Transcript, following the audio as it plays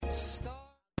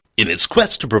In its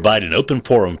quest to provide an open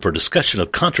forum for discussion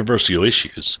of controversial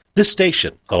issues, this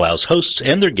station allows hosts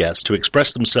and their guests to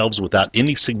express themselves without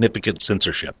any significant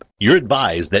censorship. You're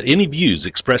advised that any views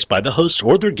expressed by the hosts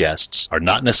or their guests are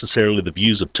not necessarily the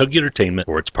views of Togi Entertainment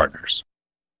or its partners.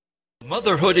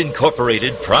 Motherhood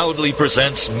Incorporated proudly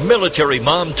presents Military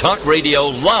Mom Talk Radio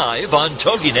live on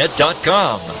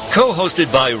TogiNet.com.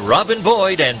 Co-hosted by Robin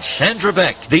Boyd and Sandra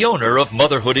Beck, the owner of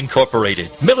Motherhood Incorporated.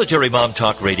 Military Mom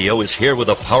Talk Radio is here with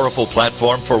a powerful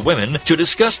platform for women to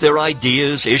discuss their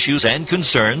ideas, issues, and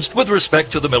concerns with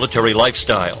respect to the military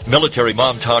lifestyle. Military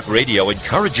Mom Talk Radio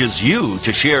encourages you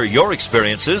to share your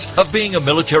experiences of being a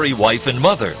military wife and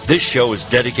mother. This show is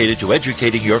dedicated to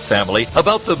educating your family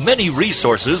about the many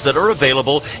resources that are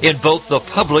available in both the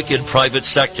public and private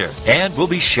sector, and we'll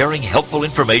be sharing helpful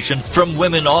information from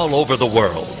women all over the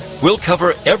world. We'll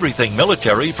cover everything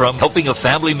military, from helping a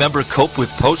family member cope with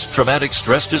post-traumatic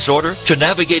stress disorder, to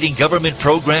navigating government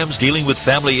programs dealing with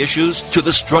family issues, to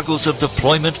the struggles of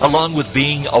deployment, along with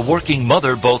being a working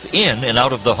mother both in and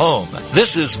out of the home.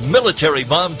 This is Military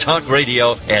Mom Talk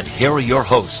Radio, and here are your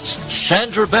hosts,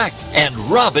 Sandra Beck and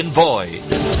Robin Boyd.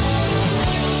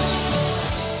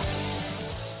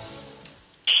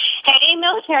 Hey,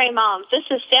 military moms, this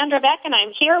is Sandra Beck, and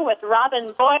I'm here with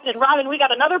Robin Boyd. And Robin, we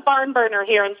got another barn burner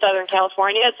here in Southern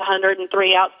California. It's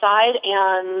 103 outside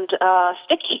and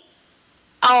sticky.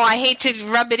 Oh, I hate to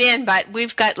rub it in, but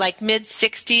we've got like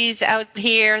mid-60s out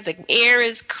here. The air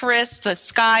is crisp. The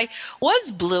sky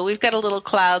was blue. We've got a little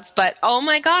clouds, but oh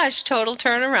my gosh, total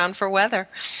turnaround for weather.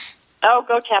 Oh,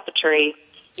 go tap a tree.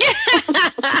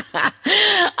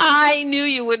 I knew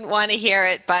you wouldn't want to hear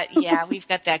it, but yeah, we've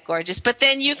got that gorgeous. But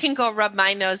then you can go rub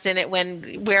my nose in it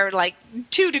when we're like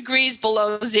 2 degrees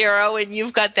below zero and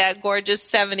you've got that gorgeous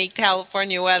 70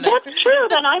 California weather. That's true.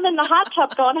 Then I'm in the hot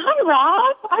tub going, hi,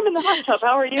 Rob. I'm in the hot tub.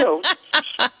 How are you?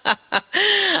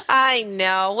 I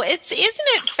know. Isn't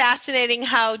it fascinating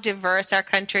how diverse our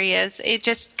country is? It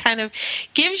just kind of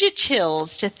gives you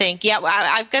chills to think, yeah,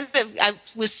 I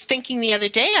was thinking the other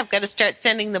day, I've got to start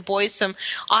sending the boys some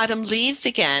autumn leaves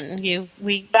again.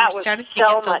 That was started to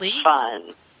so get the much leaves.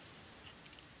 fun.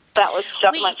 That was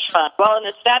so much fun. Well, and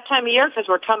it's that time of year because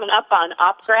we're coming up on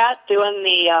OpGrat, doing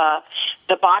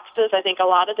the boxes. I think a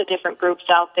lot of the different groups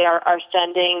out there are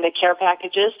sending the care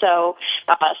packages. So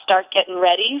start getting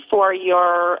ready for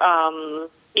your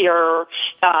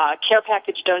care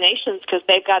package donations because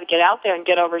they've got to get out there and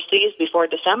get overseas before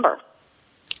December.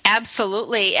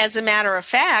 Absolutely. As a matter of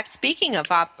fact, speaking of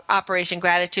Operation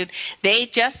Gratitude, they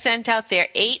just sent out their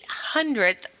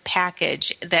 800th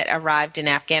package that arrived in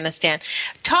Afghanistan.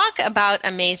 Talk about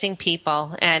amazing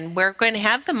people, and we're going to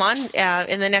have them on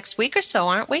in the next week or so,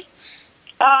 aren't we?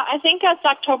 I think that's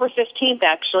October 15th,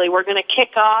 actually. We're going to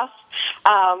kick off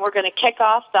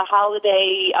the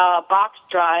holiday box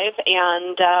drive,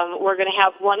 and we're going to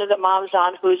have one of the moms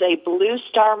on who's a Blue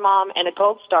Star mom and a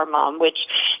Gold Star mom, which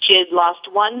she had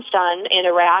lost one son in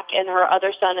Iraq, and her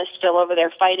other son is still over there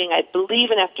fighting, I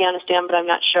believe, in Afghanistan, but I'm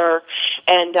not sure.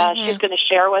 And she's going to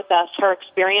share with us her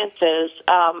experiences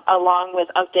along with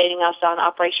updating us on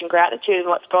Operation Gratitude and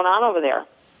what's going on over there.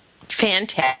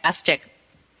 Fantastic.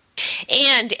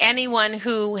 And anyone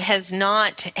who has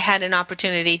not had an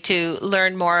opportunity to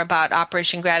learn more about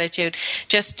Operation Gratitude,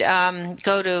 just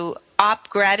go to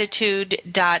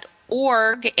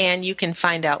opgratitude.org and you can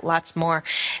find out lots more.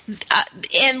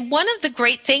 And one of the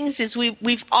great things is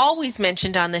we've always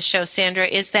mentioned on this show, Sandra,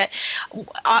 is that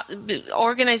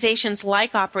organizations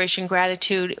like Operation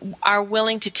Gratitude are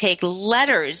willing to take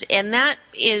letters, and that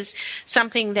is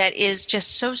something that is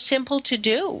just so simple to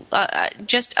do.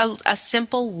 Just a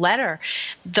simple letter.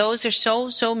 Those are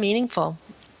so meaningful.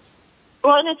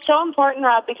 Well, and it's so important,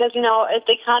 Rob, because, the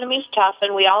economy's tough,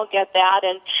 and we all get that,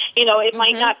 and, it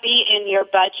might not be in your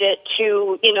budget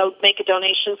to, make a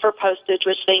donation for postage,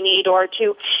 which they need, or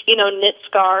to, knit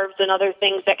scarves and other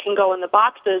things that can go in the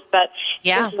boxes, but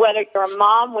whether you're a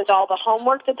mom with all the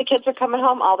homework that the kids are coming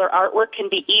home, all their artwork can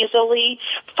be easily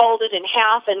folded in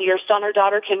half, and your son or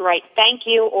daughter can write thank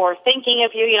you or thinking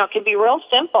of you, it can be real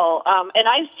simple. And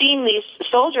I've seen these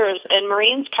soldiers and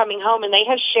Marines coming home, and they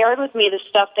have shared with me the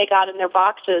stuff they got in their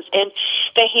boxes and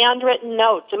the handwritten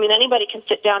notes. I mean, anybody can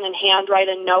sit down and handwrite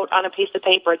a note on a piece of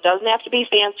paper. It doesn't have to be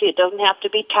fancy. It doesn't have to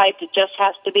be typed. It just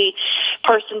has to be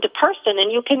person to person. And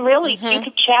you can really, you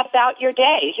can chat about your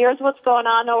day. Here's what's going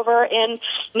on over in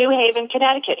New Haven,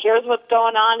 Connecticut. Here's what's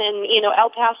going on in, El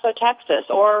Paso, Texas,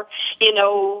 or,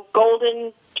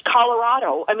 Golden,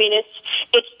 Colorado. I mean, it's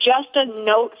just a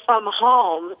note from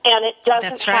home, and it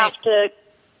doesn't have to.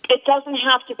 It doesn't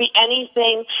have to be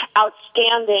anything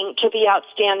outstanding to be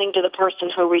outstanding to the person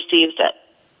who receives it.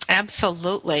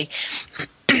 Absolutely.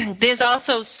 There's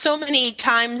also so many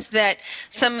times that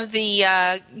some of the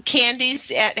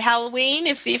candies at Halloween,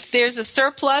 if there's a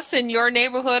surplus in your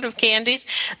neighborhood of candies,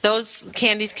 those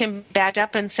candies can be bagged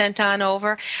up and sent on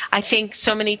over. I think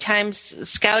so many times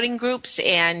scouting groups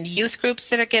and youth groups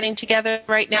that are getting together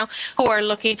right now who are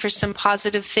looking for some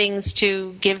positive things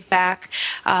to give back.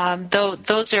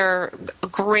 Those are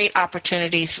great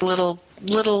opportunities. Little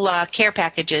care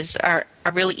packages are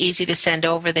really easy to send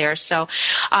over there. So,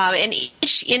 and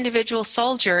each individual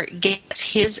soldier gets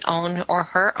his own or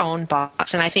her own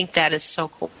box, and I think that is so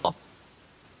cool.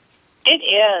 It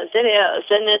is, and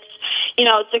it's,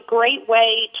 it's a great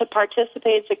way to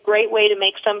participate. It's a great way to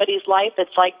make somebody's life.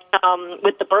 It's like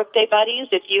with the birthday buddies.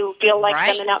 If you feel like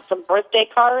sending out some birthday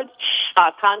cards,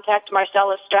 contact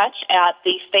Marcella Stretch at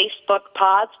the Facebook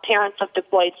pods, Parents of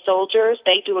Deployed Soldiers.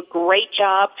 They do a great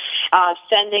job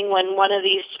sending when one of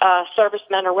these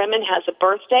servicemen or women has a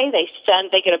birthday. They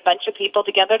get a bunch of people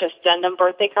together to send them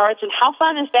birthday cards. And how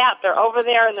fun is that? They're over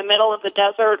there in the middle of the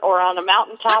desert or on a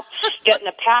mountaintop getting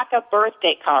a pack of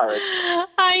birthday cards.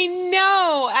 I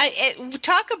know.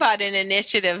 Talk about an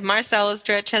initiative. Marcella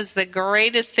Stretch has the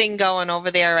greatest thing going over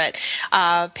there at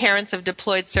Parents of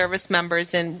Deployed Service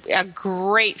Members, and a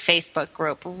great Facebook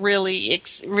group. Really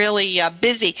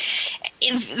busy.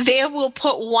 They will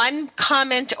put one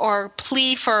comment or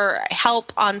plea for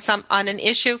help on an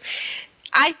issue.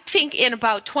 I think in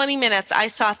about 20 minutes, I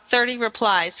saw 30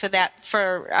 replies for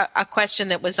a question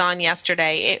that was on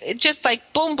yesterday. It just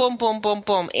like boom, boom, boom, boom,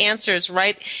 boom, answers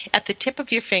right at the tip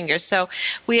of your finger. So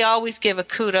we always give a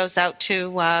kudos out to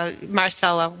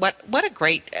Marcella. What a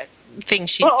great thing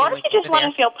she's doing. Or if you just want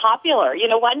to feel popular.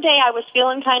 One day I was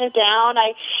feeling kind of down.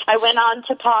 I went on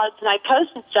to Pods and I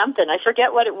posted something. I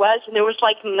forget what it was, and there was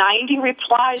like 90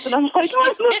 replies, and I'm like,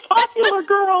 I'm the popular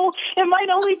girl. It might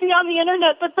only be on the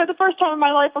internet, but for the first time in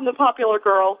my life, I'm the popular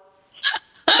girl.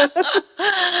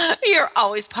 You're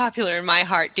always popular in my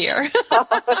heart, dear.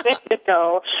 There you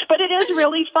go. But it is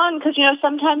really fun because,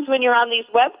 sometimes when you're on these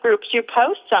web groups, you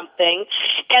post something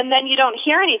and then you don't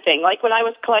hear anything. Like when I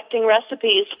was collecting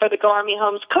recipes for the Go Army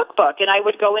Homes cookbook, and I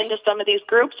would go into some of these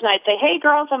groups and I'd say, hey,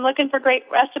 girls, I'm looking for great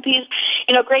recipes,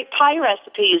 great pie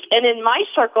recipes. And in my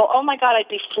circle, oh, my God, I'd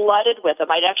be flooded with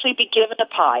them. I'd actually be given a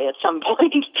pie at some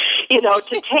point,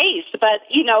 to taste. But,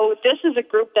 this is a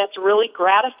group that's really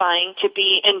gratifying to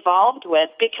be involved with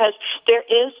because there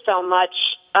is so much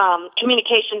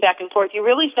communication back and forth. You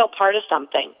really feel part of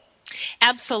something.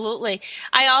 Absolutely.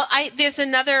 There's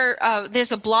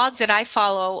a blog that I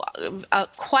follow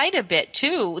quite a bit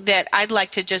too that I'd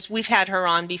like to we've had her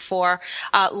on before,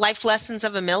 Life Lessons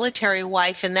of a Military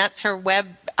Wife, and that's her web.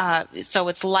 So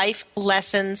it's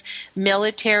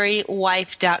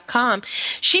lifelessonsmilitarywife.com.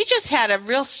 She just had a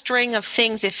real string of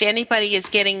things. If anybody is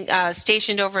getting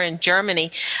stationed over in Germany,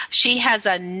 she has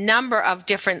a number of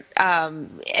different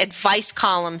advice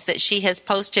columns that she has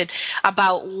posted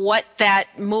about what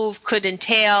that move could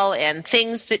entail and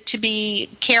things that to be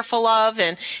careful of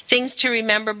and things to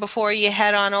remember before you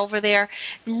head on over there.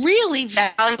 Really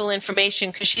valuable information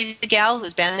because she's the gal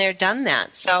who's been there, done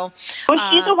that. So was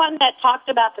she the one that talked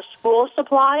about the school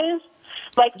supplies?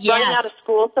 Like running out of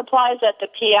school supplies at the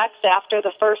PX after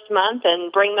the first month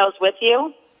and bring those with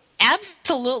you?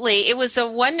 Absolutely. It was a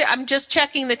wonder. I'm just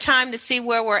checking the time to see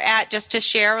where we're at just to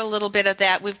share a little bit of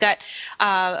that. We've got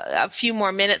a few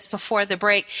more minutes before the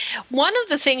break. One of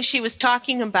the things she was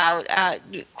talking about, of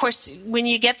course, when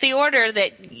you get the order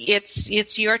that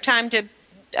it's your time to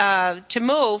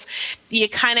move, you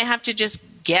kind of have to just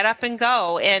get up and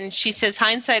go. And she says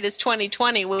hindsight is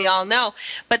 20/20, we all know.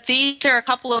 But these are a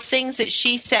couple of things that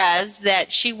she says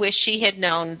that she wished she had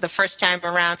known the first time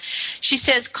around. She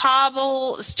says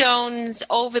cobblestones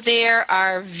over there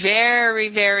are very,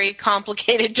 very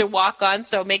complicated to walk on,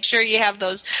 so make sure you have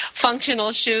those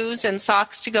functional shoes and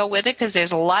socks to go with it because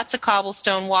there's lots of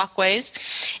cobblestone walkways.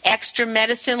 Extra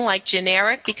medicine like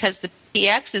generic because the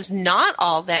PX is not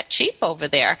all that cheap over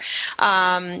there.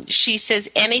 She says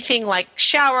anything like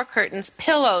shower curtains,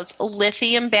 pillows,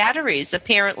 lithium batteries.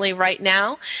 Apparently right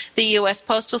now, the U.S.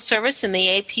 Postal Service and the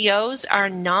APOs are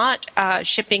not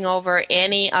shipping over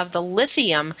any of the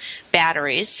lithium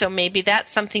batteries, so maybe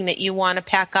that's something that you want to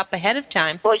pack up ahead of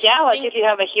time. Well, yeah, like if you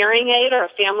have a hearing aid or a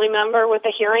family member with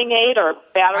a hearing aid or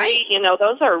battery,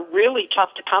 those are really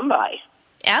tough to come by.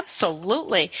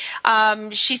 Absolutely.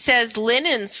 She says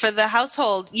linens for the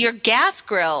household, your gas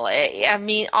grill. I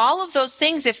mean, all of those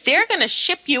things, if they're going to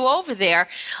ship you over there,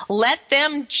 let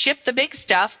them ship the big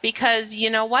stuff because you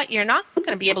know what? You're not going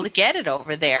to be able to get it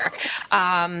over there.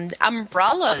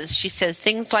 Umbrellas, she says,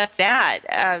 things like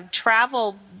that.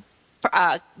 Travel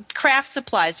craft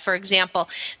supplies, for example.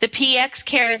 The PX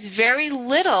carries very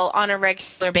little on a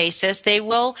regular basis. They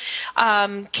will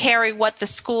carry what the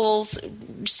schools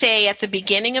say at the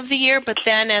beginning of the year, but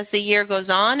then as the year goes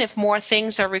on, if more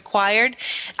things are required,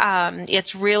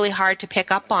 it's really hard to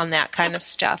pick up on that kind of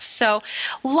stuff. So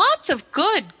lots of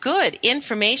good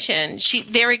information.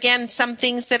 There again, some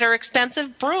things that are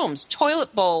expensive: brooms,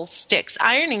 toilet bowl sticks,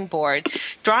 ironing board,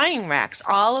 drying racks.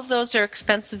 All of those are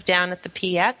expensive down at the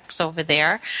PX over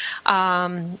there.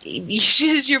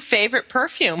 Use your favorite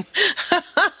perfume.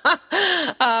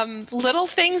 Little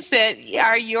things that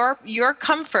are your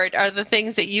comfort are the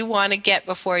things that you want to get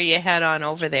before you head on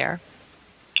over there.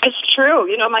 It's true.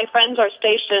 My friends are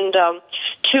stationed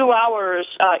 2 hours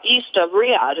east of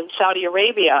Riyadh in Saudi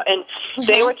Arabia, and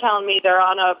they were telling me they're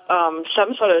on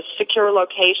some sort of secure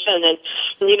location, and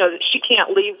she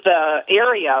can't leave the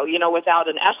area, without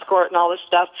an escort and all this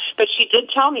stuff. But she did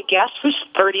tell me gas was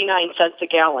 39 cents a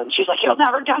gallon. She's like, "You'll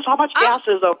never guess how much gas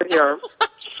is over here."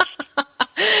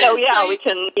 So yeah, we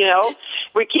can,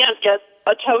 we can't get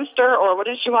a toaster, or what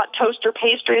did she want? Toaster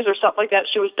pastries or something like that.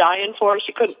 She was dying for.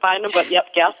 She couldn't find them, but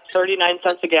yep, gas 39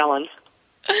 cents a gallon.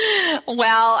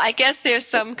 Well, I guess there's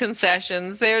some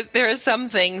concessions. There are some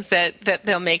things that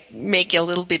they'll make you a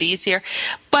little bit easier.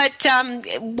 But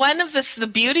one of the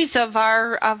beauties of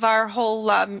our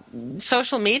whole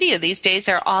social media these days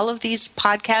are all of these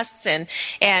podcasts and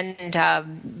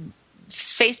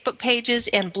Facebook pages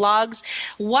and blogs.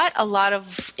 What a lot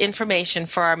of information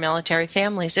for our military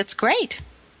families. It's great.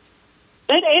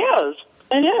 It is.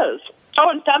 It is. Oh,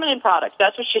 and feminine products.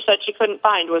 That's what she said she couldn't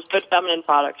find, was good feminine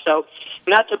products. So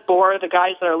not to bore the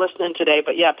guys that are listening today,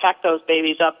 but yeah, pack those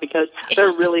babies up because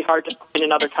they're really hard to find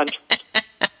in other countries.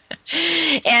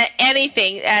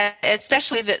 Anything,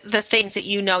 especially the things that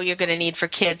you're going to need for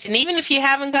kids. And even if you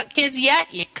haven't got kids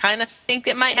yet, you kind of think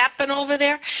it might happen over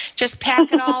there. Just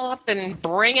pack it all up and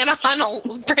bring it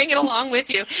along with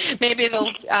you. Maybe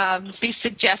it'll be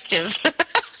suggestive.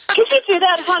 Can you do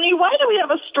that, honey? Why do we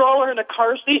have a stroller and a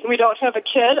car seat and we don't have a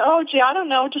kid? Oh, gee, I don't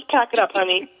know. Just pack it up,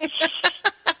 honey.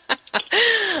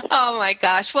 Oh my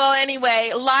gosh. Well,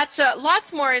 anyway,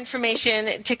 lots more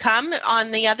information to come.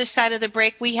 On the other side of the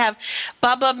break, we have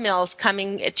Bubba Mills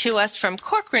coming to us from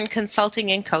Corcoran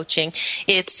Consulting and Coaching.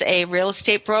 It's a real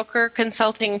estate broker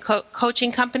consulting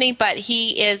coaching company, but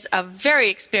he is a very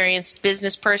experienced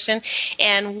business person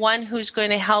and one who's going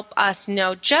to help us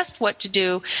know just what to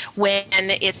do when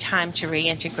it's time to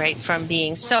reintegrate from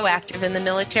being so active in the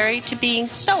military to being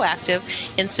so active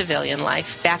in civilian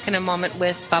life. Back in a moment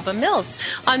with Bubba Mills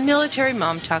on Military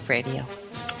Mom Talk Radio.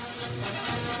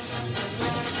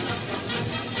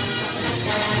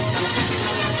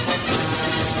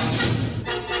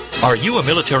 Are you a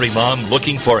military mom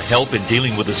looking for help in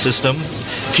dealing with the system?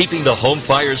 Keeping the home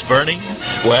fires burning?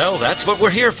 Well, that's what we're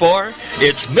here for.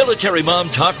 It's Military Mom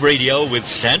Talk Radio with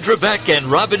Sandra Beck and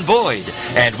Robin Boyd.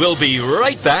 And we'll be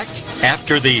right back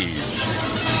after these.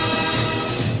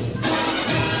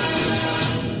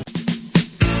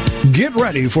 Get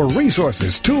ready for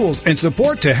resources, tools, and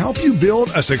support to help you build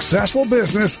a successful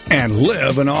business and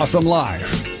live an awesome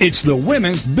life. It's the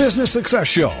Women's Business Success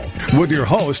Show with your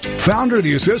host, founder of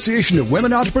the Association of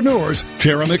Women Entrepreneurs,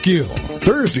 Tara McHugh.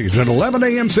 Thursdays at 11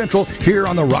 a.m. Central here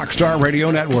on the Rockstar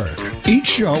Radio Network. Each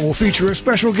show will feature a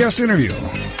special guest interview.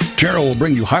 Tara will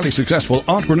bring you highly successful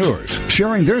entrepreneurs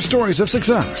sharing their stories of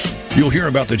success. You'll hear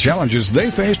about the challenges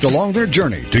they faced along their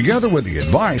journey, together with the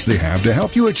advice they have to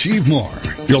help you achieve more.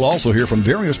 You'll also hear from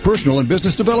various personal and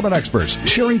business development experts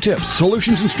sharing tips,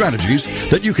 solutions, and strategies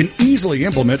that you can easily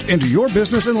implement into your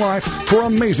business and life for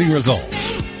amazing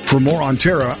results. For more on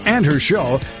Tara and her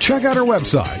show, check out her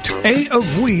website,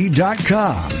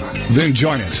 aofwe.com. Then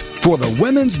join us for the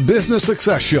Women's Business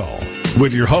Success Show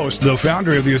with your host, the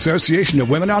founder of the Association of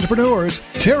Women Entrepreneurs,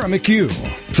 Tara McHugh.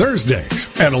 Thursdays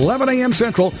at 11 a.m.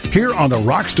 Central here on the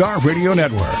Rockstar Radio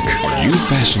Network. Are you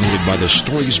fascinated by the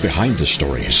stories behind the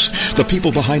stories, the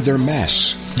people behind their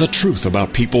masks, the truth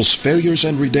about people's failures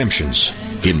and redemptions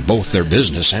in both their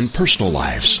business and personal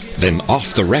lives? Then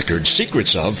Off the Record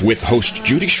Secrets of with host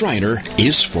Judy Schreiner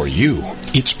is for you.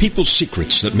 It's people's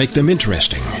secrets that make them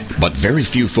interesting, but very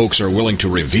few folks are willing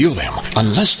to reveal them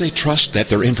unless they trust that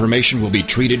their information will be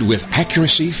treated with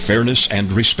accuracy, fairness,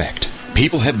 and respect.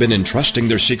 People have been entrusting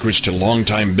their secrets to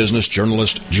longtime business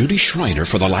journalist Judy Schreiner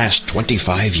for the last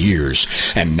 25 years,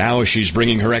 and now she's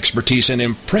bringing her expertise and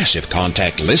impressive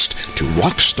contact list to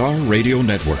Rockstar Radio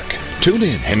Network. Tune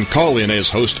in and call in as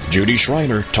host Judy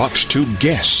Schreiner talks to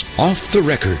guests off the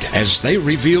record as they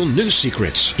reveal new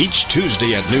secrets each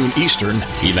Tuesday at noon Eastern,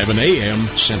 11 a.m.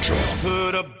 Central.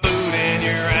 Put a boot in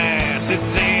your ass,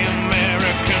 it's the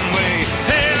American way.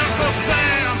 Help us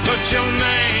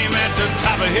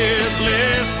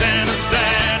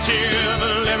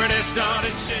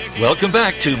Welcome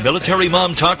back to Military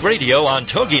Mom Talk Radio on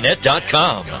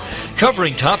TogiNet.com.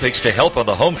 Covering topics to help on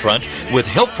the home front with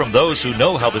help from those who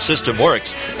know how the system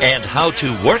works and how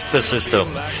to work the system.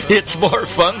 It's more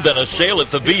fun than a sale at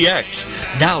the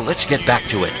BX. Now let's get back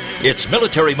to it. It's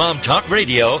Military Mom Talk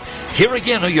Radio. Here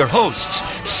again are your hosts,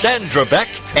 Sandra Beck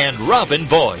and Robin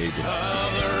Boyd.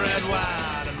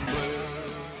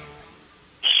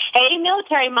 Hey,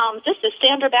 military moms, this is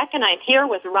Sandra Beck, and I'm here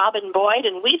with Robin Boyd,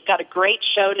 and we've got a great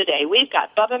show today. We've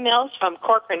got Bubba Mills from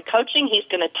Corcoran Coaching. He's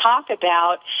going to talk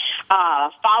about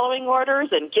following orders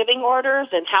and giving orders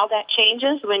and how that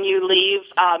changes when you leave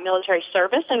military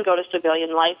service and go to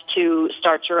civilian life to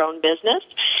start your own business.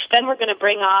 Then we're going to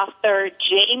bring author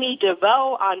Janie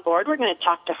DeVos on board. We're going to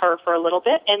talk to her for a little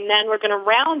bit, and then we're going to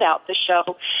round out the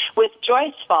show with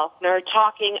Joyce Faulkner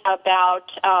talking about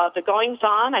the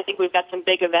goings-on. I think we've got some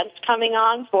big events coming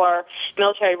on for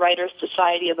Military Writers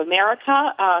Society of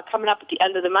America coming up at the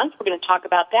end of the month. We're going to talk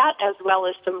about that as well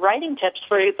as some writing tips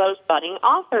for those budding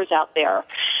authors out there.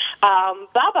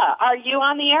 Bubba, are you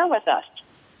on the air with us?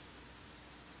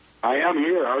 I am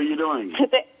here. How are you doing?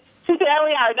 There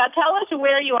we are. Now tell us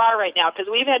where you are right now,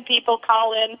 because we've had people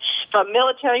call in from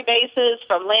military bases,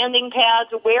 from landing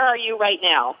pads. Where are you right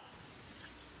now?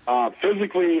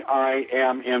 Physically, I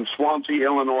am in Swansea,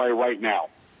 Illinois right now.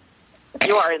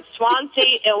 You are in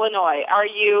Swansea, Illinois. Are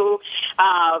you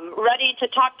ready to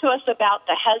talk to us about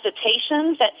the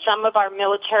hesitations that some of our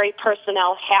military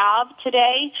personnel have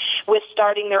today with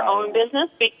starting their own business?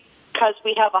 Because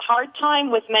we have a hard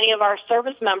time with many of our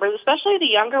service members, especially the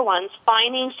younger ones,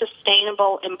 finding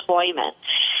sustainable employment.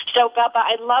 So, Bubba,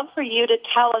 I'd love for you to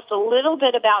tell us a little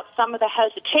bit about some of the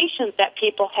hesitations that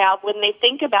people have when they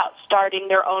think about starting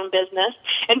their own business.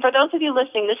 And for those of you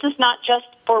listening, this is not just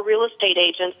for real estate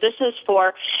agents. This is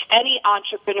for any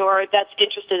entrepreneur that's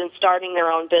interested in starting their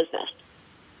own business.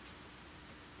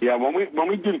 Yeah, when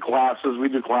we do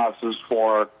classes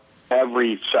for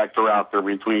every sector out there,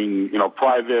 between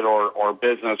private or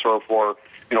business, or for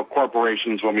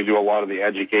corporations, when we do a lot of the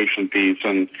education piece.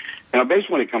 And basically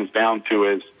what it comes down to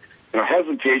is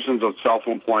hesitations of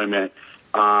self-employment.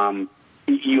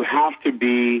 You have to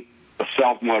be the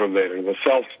self-motivator, the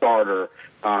self-starter.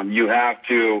 You have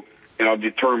to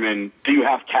determine, do you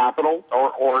have capital,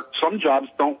 or some jobs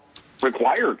don't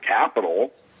require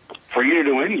capital for you to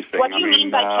do anything. What do you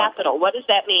mean by capital? What does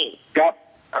that mean?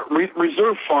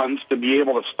 Reserve funds to be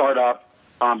able to start up.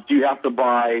 Do you have to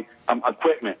buy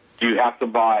equipment? Do you have to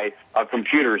buy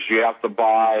computers? Do you have to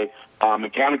buy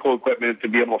mechanical equipment to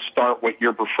be able to start what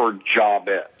your preferred job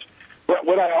is?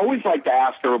 What I always like to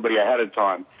ask everybody ahead of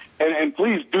time, and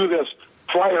please do this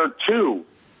prior to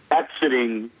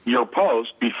exiting your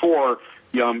post, before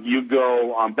you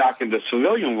go back into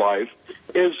civilian life,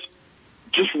 is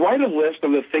just write a list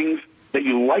of the things that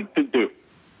you like to do.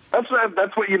 That's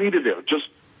what you need to do. Just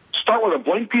start with a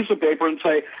blank piece of paper and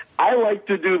say, I like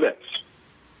to do this.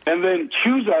 And then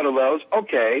choose out of those,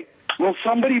 okay, will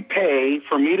somebody pay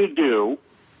for me to do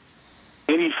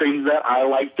anything that I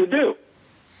like to do?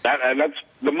 That's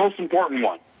the most important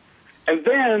one. And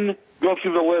then go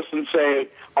through the list and say,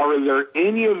 are there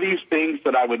any of these things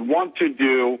that I would want to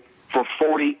do for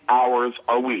 40 hours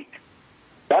a week?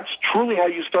 That's truly how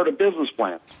you start a business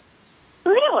plan.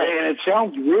 Really? And it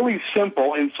sounds really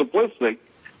simple and simplistic,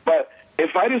 but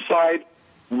if I decide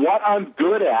what I'm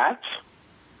good at,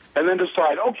 and then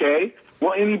decide, okay,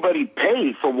 will anybody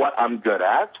pay for what I'm good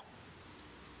at?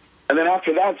 And then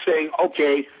after that saying,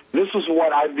 okay, this is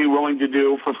what I'd be willing to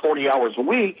do for 40 hours a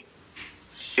week,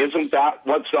 isn't that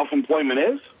what self-employment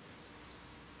is?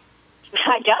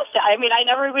 I guess. I mean, I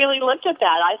never really looked at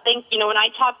that. I think, when I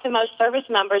talk to most service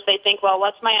members, they think, well,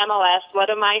 what's my MLS? What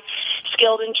am I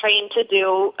skilled and trained to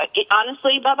do?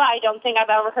 Honestly, Bubba, I don't think I've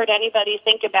ever heard anybody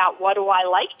think about what do I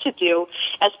like to do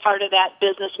as part of that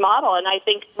business model. And I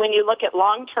think when you look at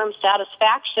long-term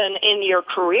satisfaction in your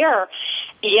career,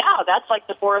 yeah, that's like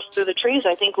the forest through the trees.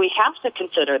 I think we have to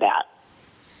consider that.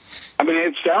 I mean,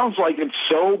 it sounds like it's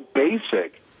so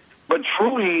basic, but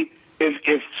truly,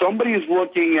 if somebody is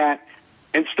looking at,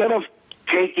 instead of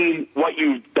taking what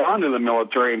you've done in the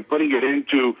military and putting it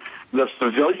into the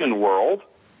civilian world,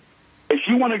 if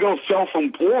you want to go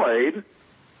self-employed,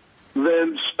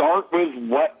 then start with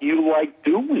what you like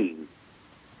doing.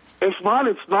 If not,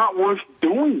 it's not worth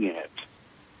doing it.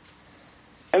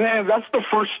 And then that's the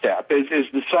first step, is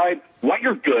decide what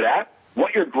you're good at,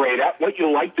 what you're great at, what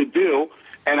you like to do,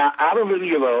 and out of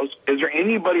any of those, is there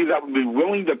anybody that would be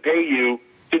willing to pay you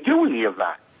to do any of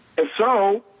that? If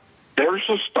so, there's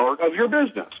the start of your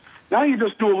business. Now you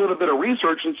just do a little bit of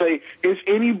research and say, is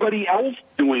anybody else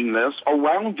doing this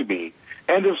around me?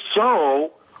 And if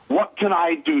so, What can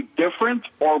I do different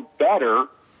or better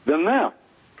than them?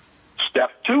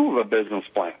 Step 2 of a business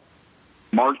plan,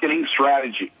 marketing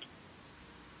strategy.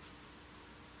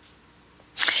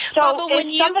 So Bubba,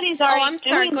 if somebody's already I'm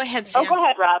sorry, go ahead, Sam. Oh, go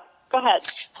ahead, Rob. Go ahead.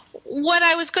 What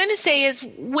I was going to say is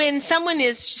when someone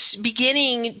is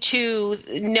beginning to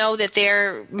know that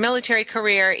their military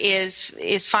career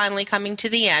is finally coming to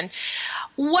the end,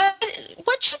 what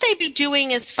should they be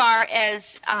doing as far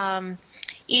as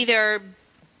either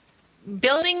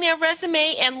building their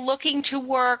resume and looking to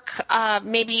work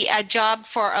maybe a job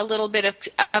for a little bit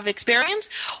of experience,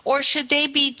 or should they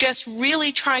be just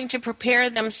really trying to prepare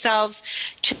themselves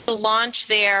to launch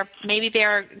maybe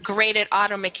they're great at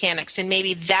auto mechanics and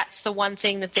maybe that's the one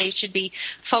thing that they should be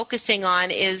focusing on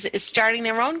is starting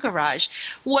their own garage?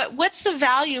 What's the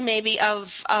value maybe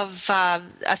of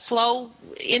a slow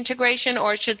integration,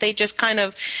 or should they just kind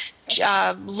of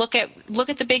look at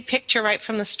the big picture right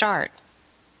from the start?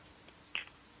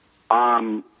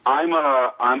 I'm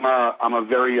a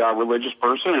very religious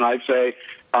person, and I say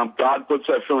God puts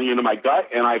that feeling into my gut,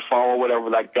 and I follow whatever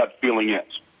that gut feeling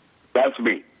is. That's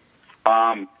me.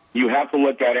 You have to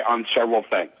look at it on several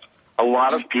things. A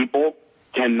lot of people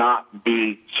cannot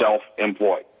be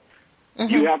self-employed.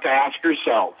 Mm-hmm. You have to ask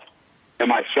yourself,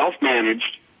 am I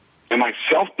self-managed? Am I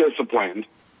self-disciplined?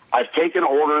 I've taken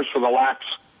orders for the last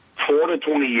 4 to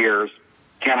 20 years.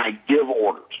 Can I give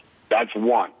orders? That's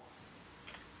one.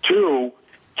 2,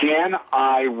 can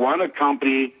I run a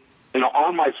company,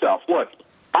 on myself? Look,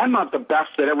 I'm not the best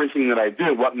at everything that I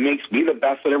do. What makes me the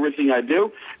best at everything I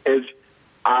do is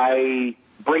I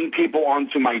bring people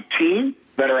onto my team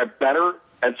that are better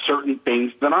at certain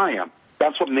things than I am.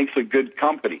 That's what makes a good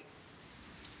company.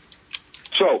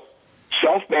 So,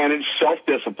 self-managed,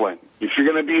 self-discipline. If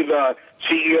you're going to be the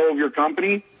CEO of your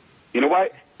company, you know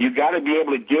what? You got to be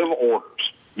able to give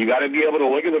orders. You got to be able to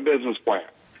look at the business plan.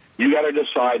 You got to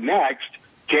decide next,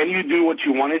 can you do what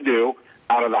you want to do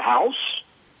out of the house,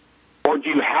 or do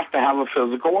you have to have a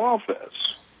physical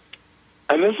office?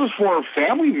 And this is for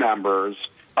family members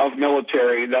of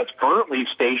military that's currently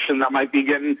stationed that might be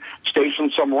getting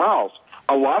stationed somewhere else.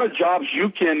 A lot of jobs you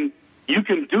can do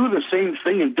the same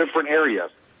thing in different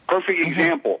areas. Perfect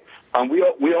example.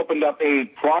 We opened up a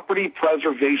property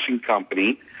preservation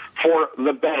company for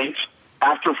the banks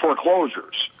after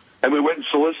foreclosures. And we went and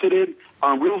solicited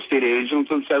real estate agents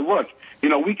and said, look,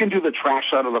 we can do the trash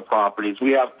out of the properties.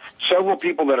 We have several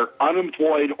people that are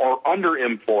unemployed or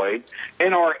underemployed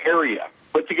in our area.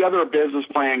 Put together a business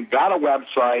plan, got a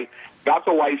website, got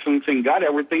the licensing, got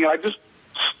everything. And I just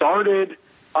started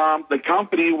the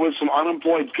company with some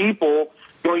unemployed people,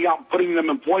 going out and putting them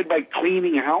employed by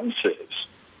cleaning houses.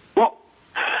 Well,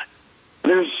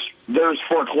 there's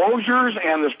foreclosures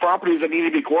and there's properties that need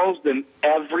to be closed in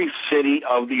every city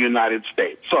of the United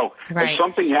States. So if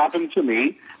something happened to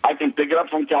me, I can pick it up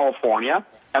from California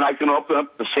and I can open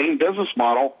up the same business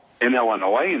model in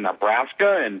Illinois and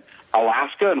Nebraska and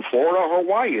Alaska and Florida or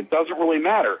Hawaii. It doesn't really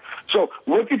matter. So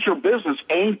look at your business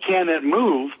and can it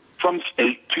move from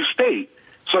state to state?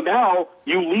 So now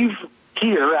you leave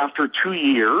here after 2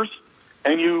 years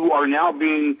and you are now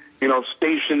being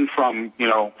stationed from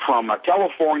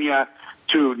California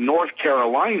to North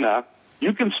Carolina.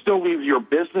 You can still leave your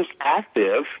business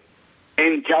active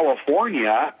in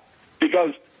California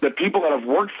because the people that have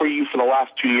worked for you for the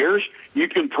last 2 years, you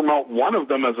can promote one of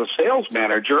them as a sales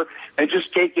manager and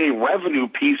just take a revenue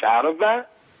piece out of that,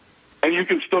 and you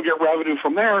can still get revenue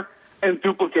from there and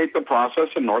duplicate the process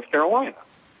in North Carolina.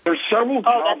 There's several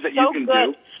jobs that you can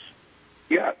do.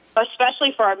 Yeah.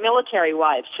 Especially for our military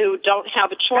wives who don't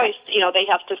have a choice. They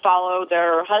have to follow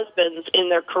their husbands in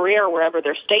their career wherever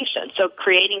they're stationed. So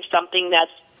creating something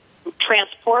that's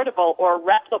transportable or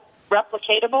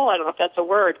replicatable, I don't know if that's a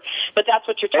word, but that's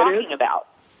what you're talking about.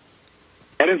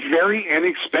 And it's very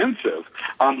inexpensive.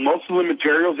 Most of the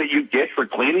materials that you get for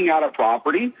cleaning out a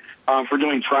property, for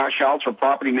doing trash outs or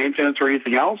property maintenance or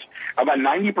anything else, about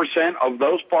 90% of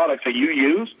those products that you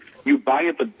use, you buy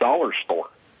at the dollar store.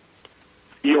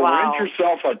 You rent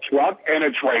yourself a truck and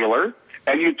a trailer,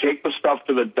 and you take the stuff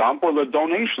to the dump or the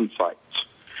donation sites.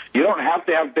 You don't have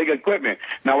to have big equipment.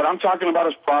 Now, what I'm talking about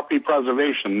is property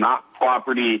preservation, not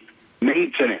property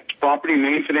maintenance. Property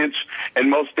maintenance,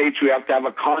 in most states, you have to have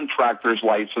a contractor's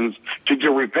license to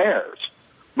do repairs.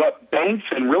 But banks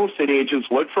and real estate agents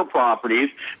look for properties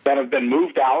that have been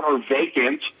moved out or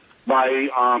vacant by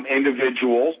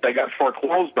individuals that got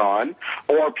foreclosed on,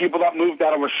 or people that moved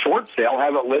out of a short sale,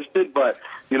 have it listed, but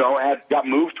got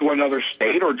moved to another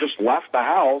state or just left the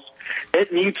house.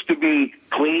 It needs to be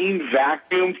cleaned,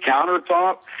 vacuumed,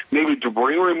 countertop, maybe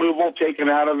debris removal taken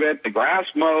out of it, the grass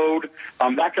mowed,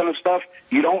 that kind of stuff.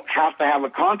 You don't have to have a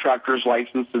contractor's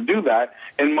license to do that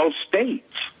in most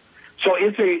states. So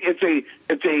it's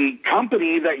a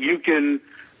company that you can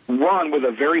run with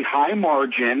a very high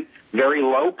margin, very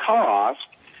low cost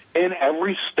in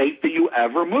every state that you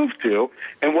ever move to.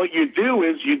 And what you do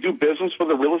is you do business with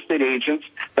the real estate agents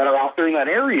that are out there in that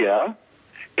area,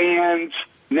 and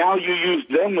now you use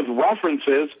them with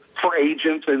references for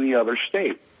agents in the other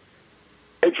state.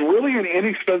 It's really an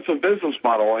inexpensive business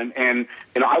model, and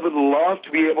I would love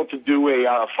to be able to do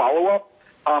a follow-up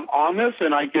on this,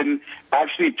 and I can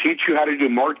actually teach you how to do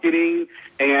marketing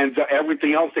and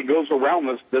everything else that goes around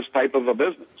this type of a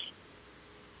business.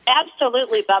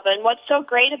 Absolutely, Bubba. And what's so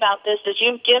great about this is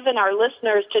you've given our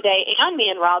listeners today, and me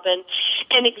and Robin,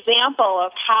 an example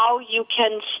of how you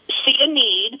can see a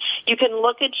need. You can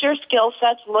look at your skill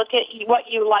sets, look at what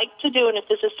you like to do, and if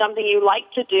this is something you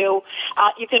like to do,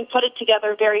 you can put it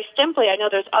together very simply. I know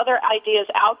there's other ideas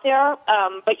out there,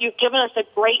 but you've given us a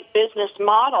great business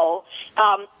model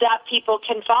that people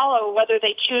can follow, whether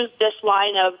they choose this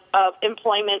line of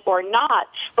employment or not.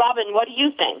 Robin, what do you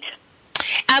think?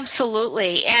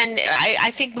 Absolutely. And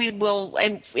I think we will,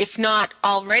 and if not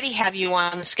already have you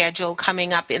on the schedule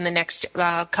coming up in the next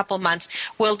couple months,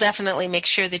 we'll definitely make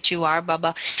sure that you are,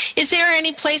 Bubba. Is there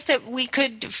any place that we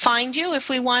could find you if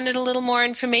we wanted a little more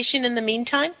information in the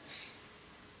meantime?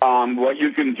 What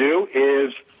you can do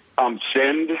is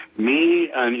send me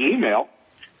an email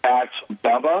at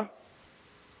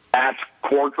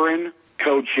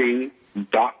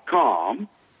bubba@corcorancoaching.com.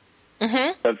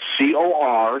 Mm-hmm. That's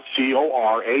CORCORAN,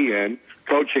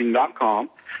 coaching.com.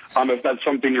 If that's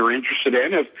something you're interested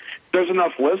in, if there's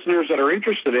enough listeners that are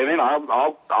interested in it,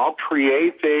 I'll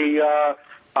create a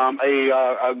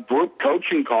group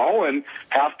coaching call and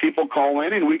have people call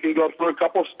in, and we can go through a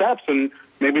couple of steps and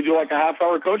maybe do like a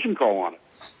half-hour coaching call on it.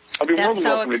 I'll be more than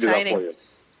welcome to do that for you.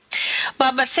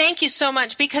 Bubba, thank you so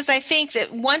much, because I think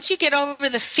that once you get over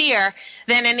the fear,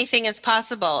 then anything is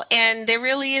possible. And there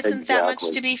really isn't that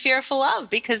much to be fearful of,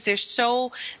 because there's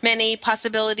so many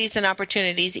possibilities and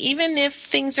opportunities, even if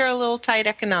things are a little tight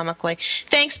economically.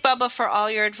 Thanks, Bubba, for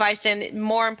all your advice and,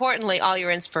 more importantly, all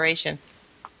your inspiration.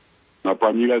 No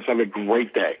problem. You guys have a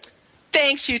great day.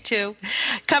 Thanks, you too.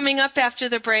 Coming up after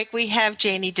the break, we have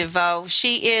Janie DeVos.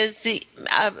 She is the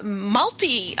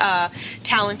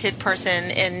multi-talented person,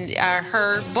 and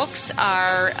her books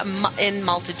are in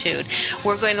multitude.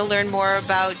 We're going to learn more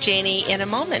about Janie in a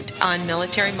moment on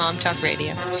Military Mom Talk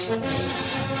Radio.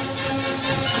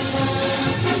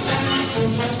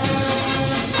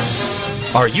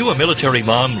 Are you a military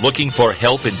mom looking for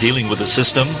help in dealing with the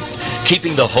system?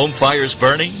 Keeping the home fires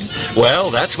burning?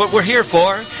 Well, that's what we're here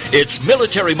for. It's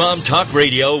Military Mom Talk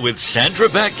Radio with Sandra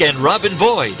Beck and Robin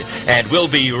Boyd. And we'll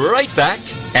be right back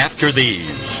after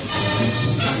these.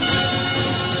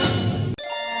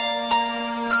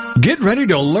 Get ready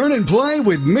to learn and play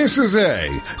with Mrs. A.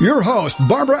 Your host,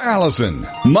 Barbara Allison.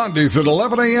 Mondays at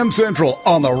 11 a.m. Central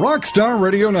on the Rockstar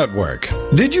Radio Network.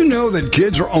 Did you know that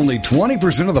kids are only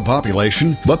 20% of the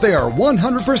population, but they are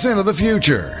 100% of the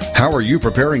future? How are you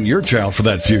preparing your child for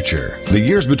that future? The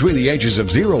years between the ages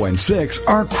of 0 and 6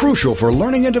 are crucial for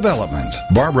learning and development.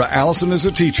 Barbara Allison is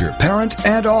a teacher, parent,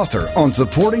 and author on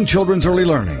supporting children's early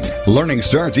learning. Learning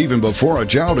starts even before a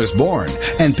child is born,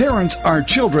 and parents are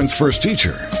children's first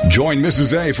teacher. Join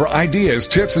Mrs. A for ideas,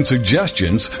 tips, and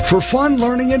suggestions for fun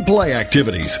learning and play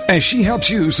activities as she helps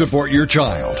you support your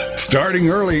child. Starting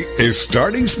early is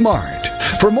starting smart.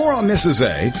 For more on Mrs.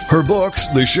 A, her books,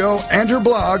 the show, and her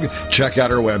blog, check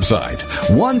out her website,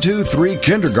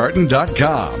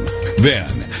 123kindergarten.com. Then,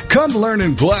 come learn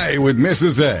and play with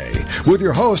Mrs. A with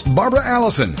your host, Barbara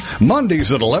Allison,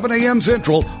 Mondays at 11 a.m.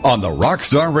 Central on the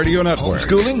Rockstar Radio Network.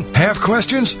 Homeschooling? Have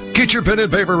questions? Get your pen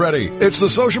and paper ready. It's the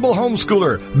sociable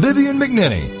homeschooler, Vivian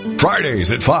McNinney.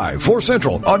 Fridays at 5, 4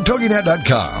 Central on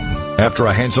TogiNet.com. After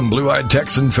a handsome blue-eyed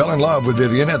Texan fell in love with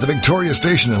Vivian at the Victoria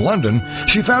Station in London,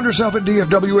 she found herself at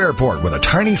DFW Airport with a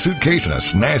tiny suitcase and a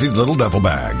snazzy little duffel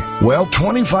bag. Well,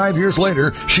 25 years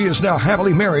later, she is now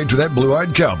happily married to that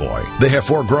blue-eyed cowboy. They have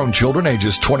 4 grown children,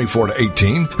 ages 24 to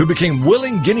 18, who became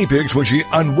willing guinea pigs when she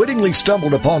unwittingly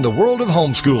stumbled upon the world of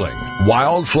homeschooling.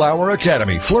 Wildflower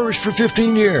Academy flourished for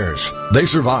 15 years. They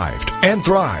survived and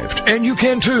thrived, and you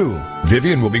can too.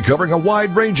 Vivian will be covering a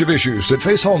wide range of issues that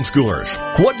face homeschoolers.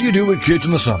 What do you do with kids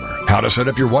in the summer? How to set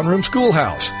up your one-room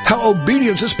schoolhouse? How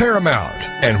obedience is paramount?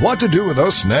 And what to do with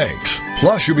those snakes?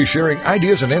 Plus, you'll be sharing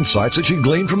ideas and insights that she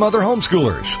gleaned from other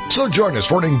homeschoolers. So join us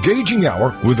for an engaging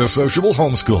hour with a sociable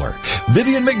homeschooler,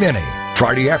 Vivian McNinney,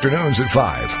 Friday afternoons at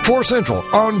 5, 4 Central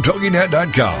on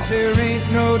TogiNet.com. There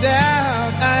ain't no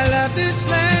doubt I love this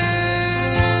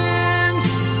land.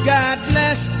 God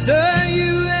bless the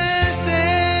USA.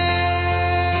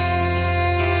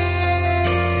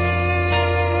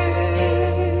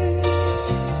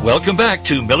 Welcome back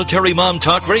to Military Mom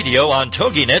Talk Radio on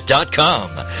TogiNet.com,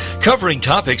 covering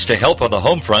topics to help on the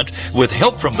home front with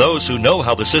help from those who know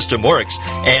how the system works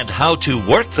and how to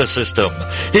work the system.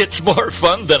 It's more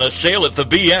fun than a sale at the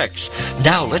BX.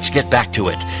 Now let's get back to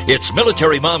it. It's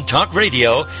Military Mom Talk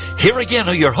Radio. Here again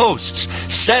are your hosts,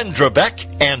 Sandra Beck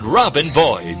and Robin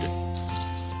Boyd.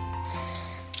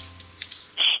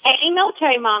 Hey,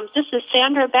 Military Moms, this is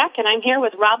Sandra Beck, and I'm here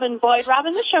with Robin Boyd.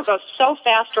 Robin, this show goes so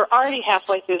fast. We're already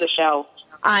halfway through the show.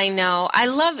 I know. I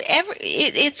love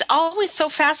it's always so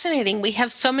fascinating. We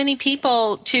have so many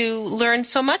people to learn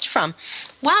so much from.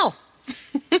 Wow.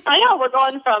 I know. We're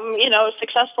going from,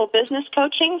 successful business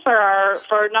coaching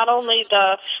for not only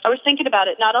I was thinking about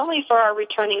it, not only for our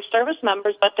returning service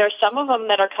members, but there's some of them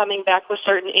that are coming back with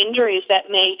certain injuries that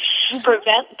may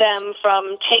prevent them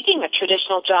from taking a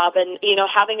traditional job and,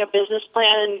 having a business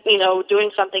plan and,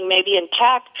 doing something maybe in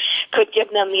tech could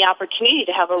give them the opportunity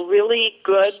to have a really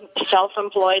good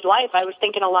self-employed life. I was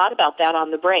thinking a lot about that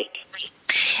on the break.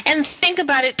 And think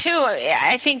about it, too.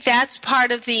 I think that's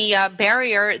part of the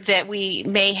barrier that we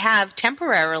may have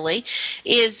temporarily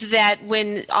is that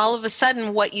when all of a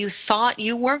sudden what you thought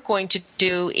you were going to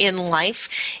do in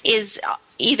life is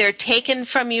either taken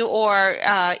from you or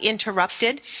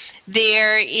interrupted,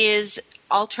 there is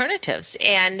alternatives.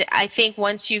 And I think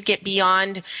once you get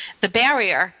beyond the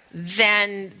barrier,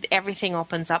 then everything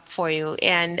opens up for you.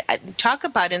 And talk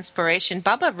about inspiration.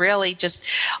 Bubba really just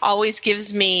always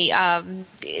gives me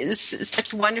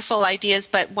such wonderful ideas,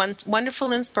 but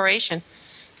wonderful inspiration.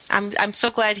 I'm so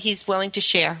glad he's willing to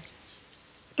share.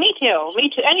 Me too.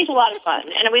 And he's a lot of fun.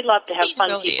 And we'd love to have fun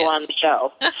people on the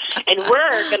show. And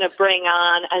we're going to bring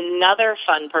on another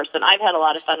fun person. I've had a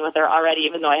lot of fun with her already,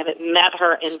 even though I haven't met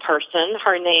her in person.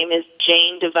 Her name is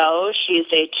Janie DeVos. She's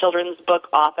a children's book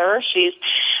author. She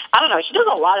does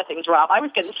a lot of things, Rob. I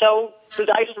just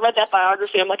read that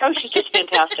biography. I'm like, oh, she's just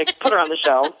fantastic. Put her on the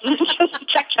show. Just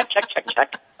check.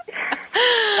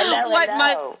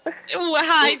 Hello.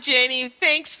 Hi, Janie.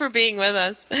 Thanks for being with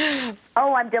us.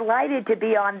 Oh, I'm delighted to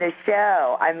be on the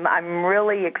show. I'm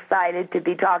really excited to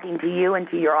be talking to you and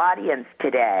to your audience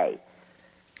today.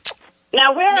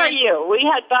 Now, where are you? We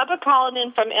had Bubba calling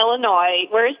in from Illinois.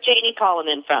 Where's Janie calling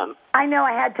in from? I know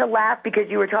I had to laugh because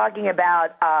you were talking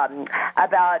about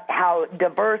how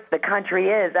diverse the country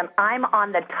is. And I'm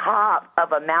on the top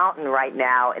of a mountain right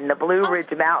now in the Blue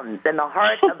Ridge Mountains, in the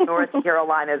heart of North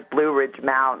Carolina's Blue Ridge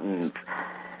Mountains.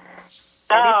 This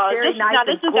is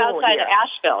outside of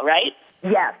Asheville, right?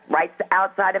 Yes, right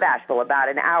outside of Asheville, about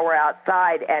an hour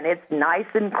outside, and it's nice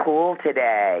and cool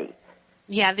today.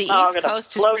 Yeah, the East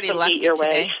Coast is pretty lucky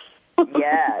today.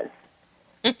 Yes.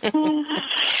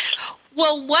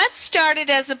 Well, what started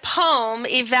as a poem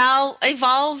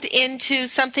evolved into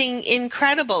something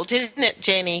incredible, didn't it,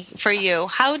 Janie, for you?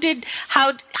 How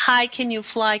High Can You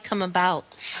Fly come about?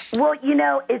 Well,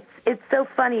 it's so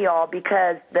funny, y'all,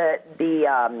 because the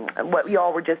what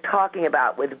y'all were just talking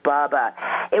about with Bubba,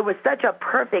 it was such a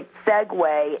perfect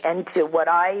segue into what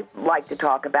I like to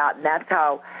talk about, and that's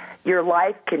how your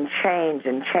life can change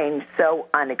and change so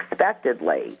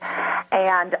unexpectedly.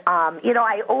 And,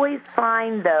 I always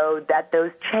find, though, that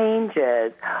those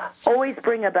changes always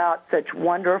bring about such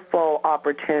wonderful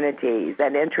opportunities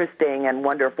and interesting and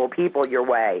wonderful people your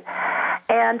way.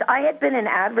 And I had been in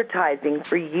advertising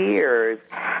for years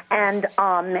and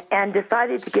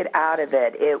decided to get out of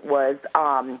it. It was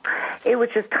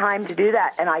just time to do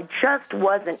that. And I just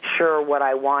wasn't sure what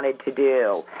I wanted to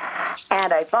do.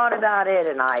 And I thought about it,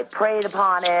 and I prayed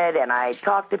upon it, and I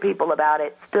talked to people about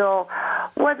it, still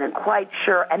wasn't quite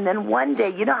sure. And then one day,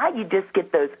 you know how you just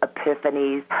get those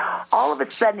epiphanies? All of a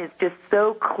sudden it's just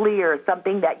so clear,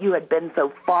 something that you had been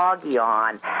so foggy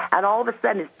on, and all of a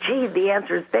sudden it's, gee, the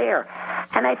answer's there.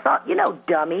 And I thought,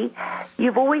 dummy,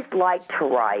 you've always liked to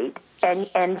write,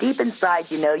 and deep inside,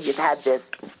 you've had this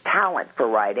talent for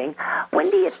writing.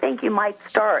 When do you think you might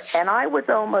start? And I was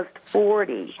almost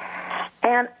 40.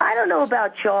 And I don't know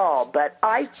about y'all, but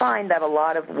I find that a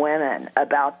lot of women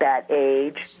about that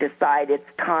age decide it's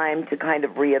time to kind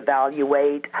of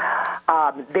reevaluate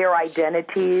their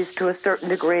identities to a certain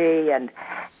degree and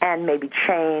maybe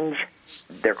change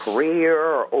their career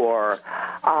or,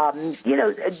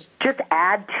 just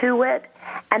add to it.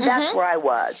 And that's where I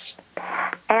was.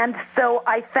 And so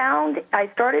I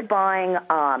started buying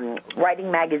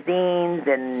writing magazines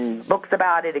and books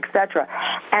about it, etc.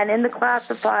 And in the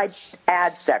classified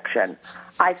ad section,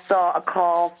 I saw a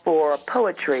call for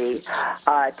poetry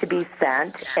to be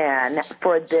sent, and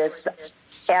for this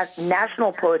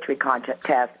national poetry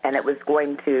contest, and it was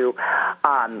going to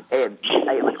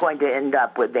it was going to end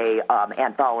up with a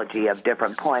anthology of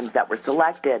different poems that were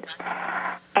selected.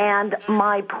 And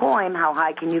my poem, How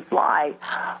High Can You Fly,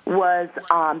 was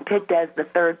picked as the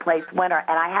third place winner,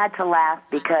 and I had to laugh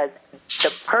because the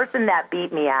person that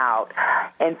beat me out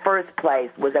in first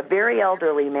place was a very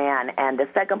elderly man, and the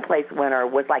second place winner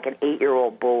was like an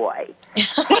 8-year-old boy.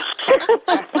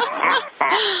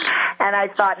 And I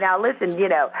thought, now listen,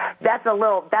 that's a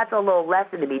little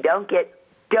lesson to me. Don't get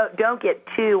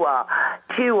too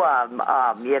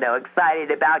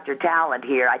excited about your talent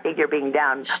here. I think you're being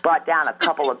brought down a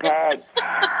couple of pegs.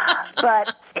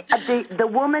 But the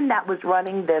woman that was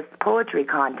running this poetry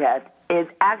contest is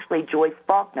actually Joyce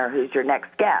Faulkner, who's your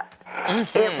next guest.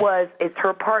 It's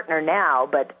her partner now,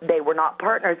 but they were not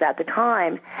partners at the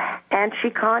time. And she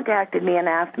contacted me and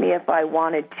asked me if I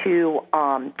wanted to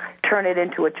turn it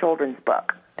into a children's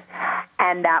book.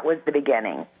 And that was the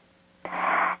beginning.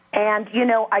 And,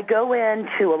 I go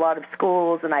into a lot of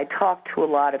schools and I talk to a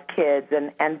lot of kids.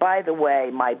 And by the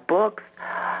way, my books,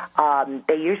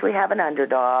 they usually have an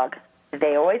underdog.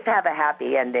 They always have a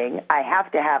happy ending. I have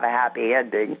to have a happy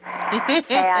ending.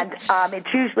 And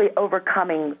it's usually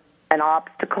overcoming an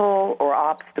obstacle or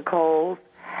obstacles.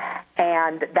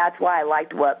 And that's why I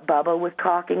liked what Bubba was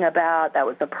talking about. That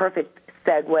was the perfect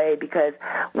segue, because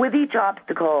with each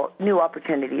obstacle, new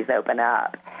opportunities open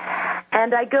up.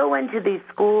 And I go into these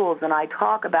schools and I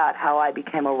talk about how I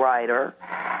became a writer,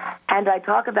 and I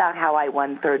talk about how I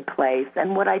won third place.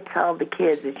 And what I tell the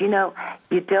kids is, you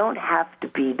don't have to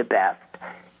be the best.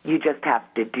 You just have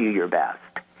to do your best.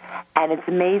 And it's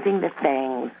amazing the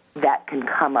things that can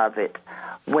come of it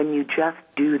when you just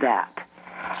do that.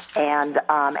 And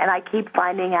I keep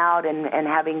finding out and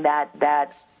having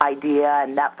that idea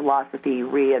and that philosophy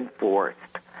reinforced.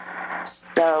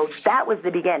 So that was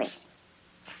the beginning.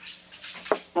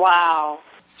 Wow.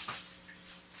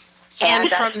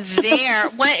 And from there,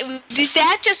 did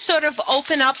that just sort of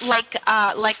open up like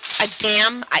a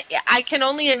dam? I can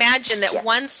only imagine that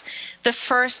once the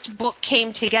first book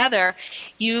came together,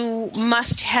 you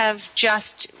must have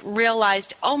just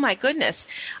realized, oh my goodness,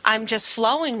 I'm just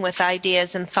flowing with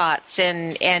ideas and thoughts,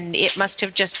 and it must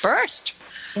have just burst.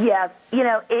 Yes,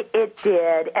 it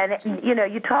did. And,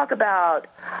 you talk about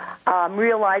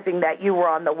realizing that you were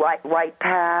on the right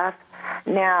path.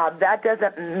 Now, that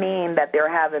doesn't mean that there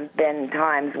haven't been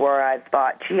times where I've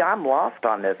thought, gee, I'm lost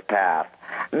on this path.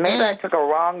 Maybe I took a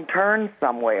wrong turn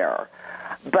somewhere.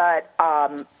 But,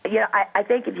 I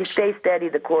think if you stay steady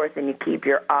the course and you keep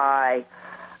your eye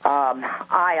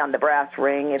on the brass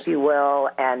ring, if you will,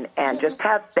 and just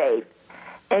have faith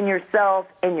in yourself,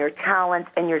 in your talents,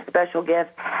 in your special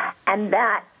gifts, and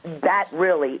that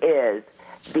really is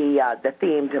the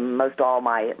theme to most all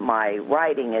my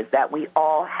writing, is that we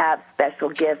all have special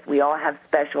gifts, we all have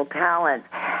special talents,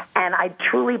 and I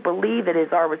truly believe it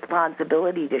is our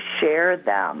responsibility to share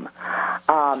them.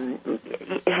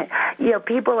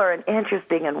 People are an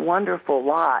interesting and wonderful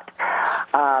lot.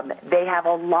 They have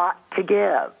a lot to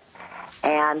give,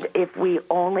 and if we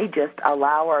only just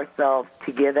allow ourselves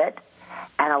to give it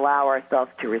and allow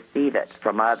ourselves to receive it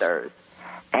from others,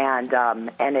 and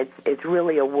it's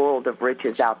really a world of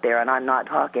riches out there. And I'm not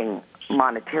talking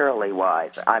monetarily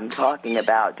wise. I'm talking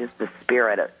about just the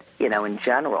spirit of, in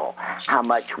general, how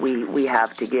much we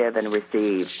have to give and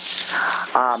receive.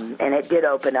 And it did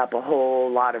open up a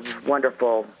whole lot of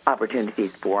wonderful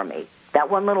opportunities for me. That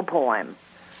one little poem.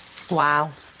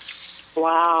 Wow.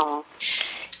 Wow.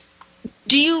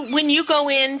 When you go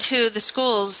into the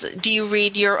schools, do you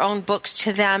read your own books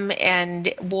to them,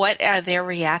 and what are their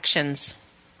reactions?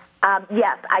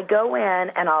 Yes, I go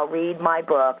in and I'll read my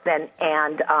books, and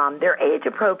they're age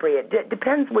appropriate.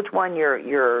 Depends which one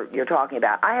you're talking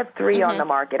about. I have 3 on the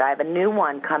market. I have a new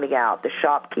one coming out, The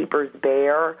Shopkeeper's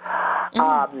Bear,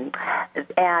 and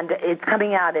it's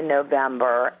coming out in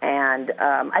November. And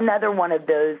another one of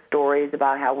those stories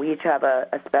about how we each have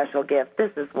a special gift. This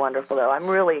is wonderful, though. I'm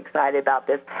really excited about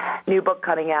this new book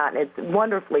coming out, and it's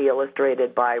wonderfully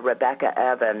illustrated by Rebecca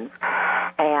Evans.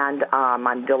 And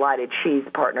I'm delighted she's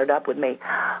partnered up with me.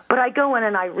 But I go in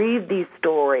and I read these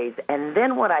stories, and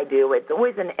then what I do, it's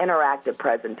always an interactive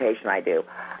presentation I do.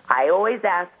 I always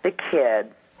ask the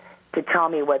kids to tell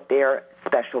me what their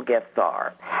special gifts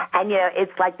are. And,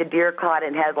 it's like the deer caught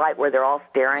in headlight where they're all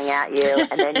staring at you,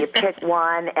 and then you pick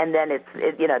one, and then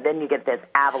then you get this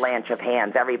avalanche of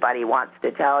hands everybody wants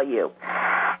to tell you.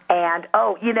 And,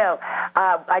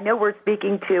 I know we're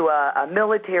speaking to a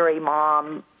military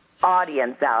mom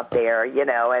audience out there,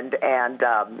 and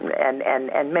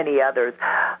many others.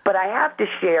 But I have to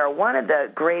share one of the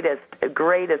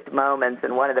greatest moments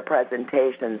in one of the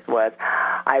presentations was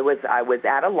I was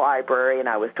at a library and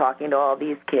I was talking to all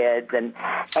these kids and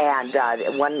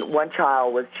one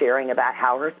child was sharing about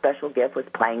how her special gift was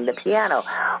playing the piano.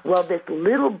 Well, this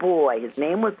little boy, his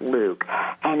name was Luke,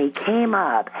 and he came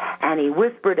up and he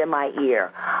whispered in my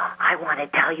ear, "I want to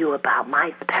tell you about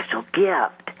my special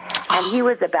gift." And he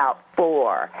was about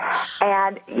 4.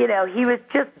 And, he was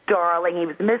just darling. He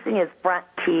was missing his front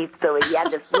teeth, so he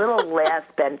had this little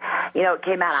lisp. And, it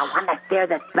came out, "I want to share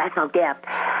the special gift."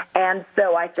 And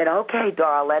so I said, "Okay,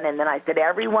 darling." And then I said,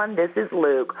 "Everyone, this is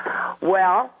Luke."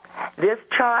 Well, this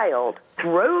child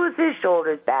throws his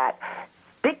shoulders back,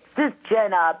 sticks his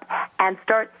chin up, and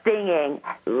starts singing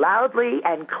loudly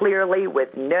and clearly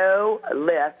with no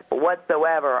lisp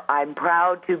whatsoever, "I'm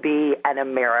proud to be an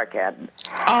American."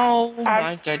 Oh,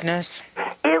 my goodness.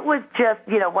 It was just,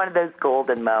 one of those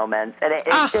golden moments, and it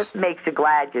just makes you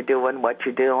glad you're doing what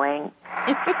you're doing.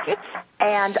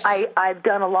 And I've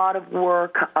done a lot of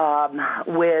work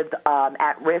with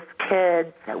at-risk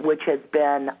kids, which has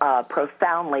been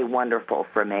profoundly wonderful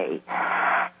for me.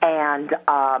 And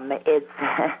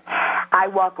I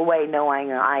walk away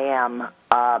knowing I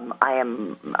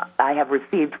have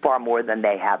received far more than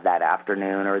they have that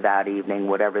afternoon or that evening,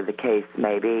 whatever the case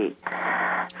may be.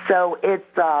 So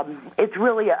it's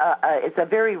really it's a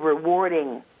very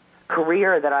rewarding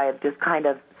career that I have just kind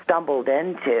of stumbled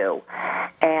into.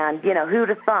 And, who'd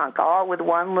have thunk, all with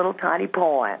one little tiny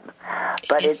poem.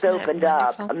 But it's opened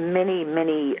up many,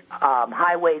 many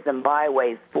highways and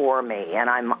byways for me, and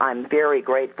I'm very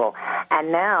grateful.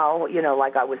 And now,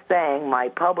 like I was saying, my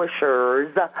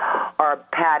publishers are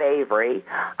Pat Avery,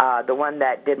 the one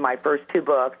that did my first 2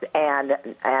 books, and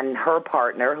her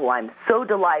partner, who I'm so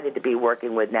delighted to be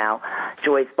working with now,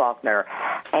 Joyce Faulkner.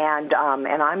 And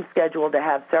I'm scheduled to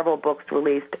have several books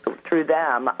released through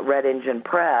them, Red Engine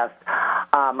Press,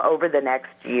 over the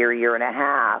next year and a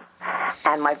half.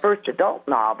 And my first adult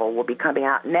novel will be coming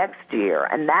out next year,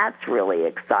 and that's really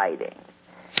exciting.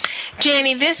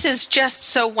 Janie, this is just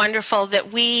so wonderful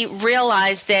that we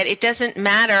realize that it doesn't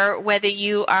matter whether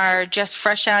you are just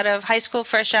fresh out of high school,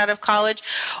 fresh out of college,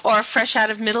 or fresh out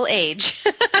of middle age.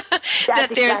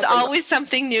 That there's always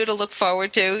something new to look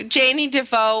forward to. Janie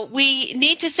DeVos, we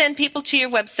need to send people to your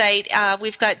website.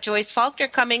 We've got Joyce Faulkner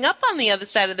coming up on the other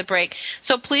side of the break,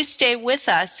 so please stay with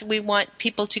us. We want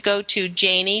people to go to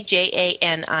Janie,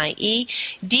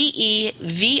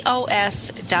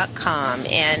 JANIEDEVOS.com,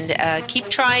 and keep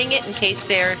trying it in case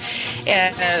they're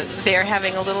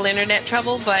having a little internet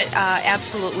trouble, but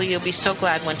absolutely you'll be so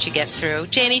glad once you get through.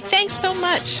 Janie, thanks so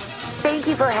much. Thank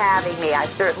you for having me. I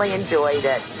certainly enjoyed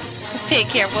it. Take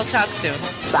care. We'll talk soon.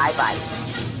 Bye-bye.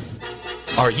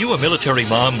 Are you a military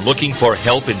mom looking for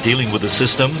help in dealing with the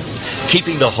system?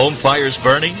 Keeping the home fires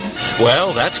burning?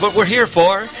 Well, that's what we're here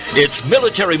for. It's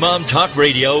Military Mom Talk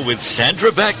Radio with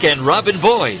Sandra Beck and Robin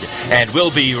Boyd. And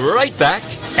we'll be right back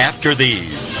after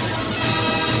these.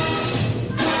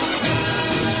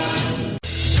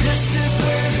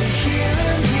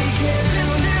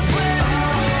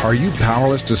 Are you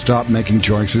powerless to stop making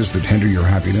choices that hinder your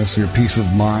happiness, your peace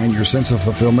of mind, your sense of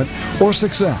fulfillment, or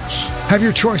success? Have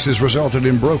your choices resulted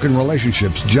in broken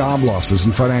relationships, job losses,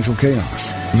 and financial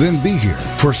chaos? Then be here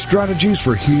for Strategies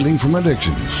for Healing from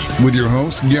Addictions with your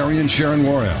hosts, Gary and Sharon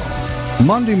Worrell.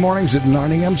 Monday mornings at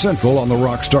 9 a.m. Central on the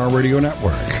Rockstar Radio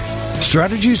Network.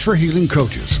 Strategies for Healing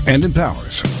coaches and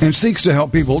empowers and seeks to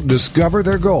help people discover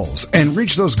their goals and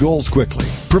reach those goals quickly.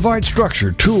 Provide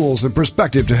structure, tools, and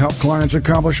perspective to help clients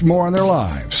accomplish more in their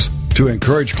lives. To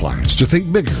encourage clients to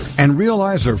think bigger and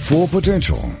realize their full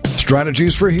potential.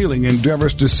 Strategies for Healing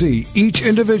endeavors to see each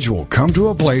individual come to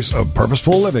a place of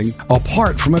purposeful living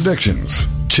apart from addictions.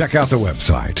 Check out the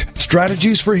website,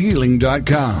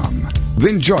 strategiesforhealing.com.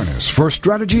 Then join us for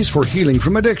Strategies for Healing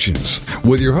from Addictions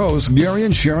with your hosts, Gary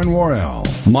and Sharon Worrell.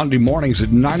 Monday mornings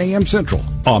at 9 a.m. Central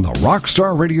on the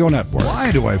Rockstar Radio Network.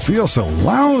 Why do I feel so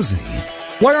lousy?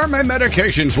 Why aren't my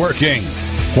medications working?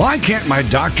 Why can't my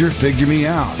doctor figure me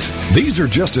out? These are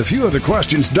just a few of the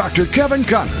questions Dr. Kevin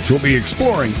Connors will be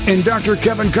exploring in Dr.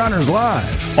 Kevin Connors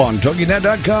Live on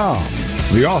TogiNet.com.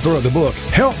 The author of the book,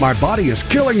 Help My Body Is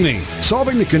Killing Me,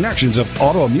 solving the connections of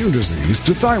autoimmune disease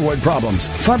to thyroid problems,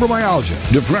 fibromyalgia,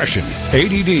 depression,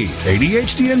 ADD,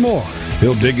 ADHD, and more.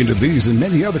 He'll dig into these and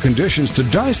many other conditions to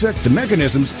dissect the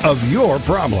mechanisms of your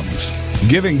problems,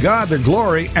 giving God the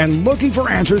glory and looking for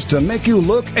answers to make you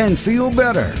look and feel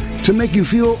better, to make you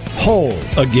feel whole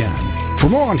again. For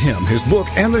more on him, his book,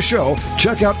 and the show,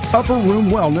 check out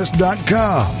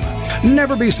upperroomwellness.com.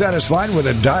 Never be satisfied with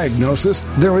a diagnosis.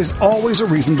 There is always a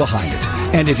reason behind it.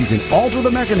 And if you can alter the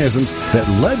mechanisms that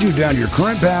led you down your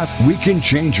current path, we can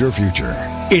change your future.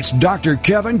 It's Dr.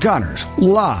 Kevin Connors,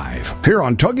 live, here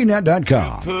on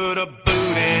TogiNet.com. Put a boot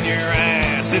in your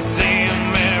ass, it's the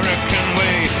American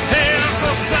way. Hey,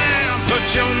 Uncle Sam,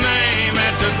 put your name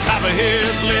at the top of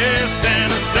his list,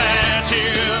 and a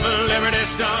statue of Liberty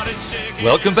started shaking.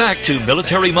 Welcome back to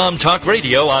Military Mom Talk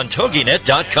Radio on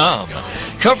TogiNet.com.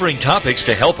 Covering topics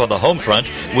to help on the home front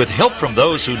with help from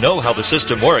those who know how the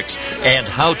system works and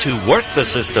how to work the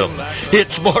system.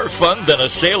 It's more fun than a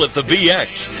sale at the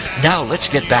BX. Now let's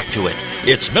get back to it.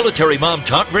 It's Military Mom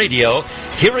Talk Radio.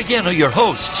 Here again are your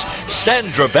hosts,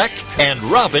 Sandra Beck and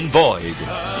Robin Boyd.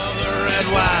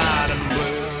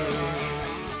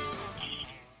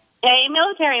 Hey,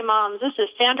 military moms, this is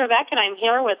Sandra Beck, and I'm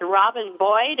here with Robin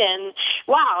Boyd, and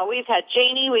wow, we've had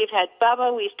Janie, we've had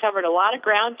Bubba, we've covered a lot of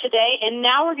ground today, and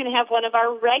now we're going to have one of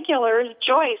our regulars,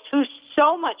 Joyce, who's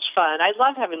so much fun. I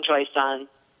love having Joyce on.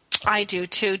 I do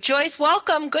too. Joyce,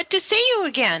 welcome. Good to see you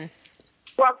again.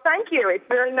 Well, thank you. It's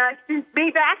very nice to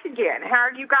be back again. How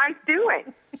are you guys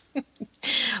doing?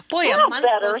 Boy, a month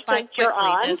better since you're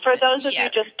on. For those of you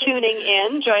just tuning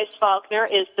in, Joyce Faulkner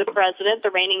is the president, the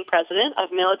reigning president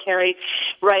of Military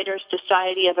Writers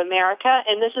Society of America,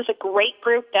 and this is a great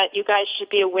group that you guys should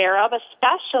be aware of,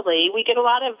 especially we get a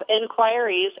lot of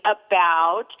inquiries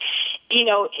about,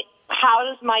 how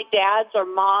does my dad's or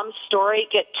mom's story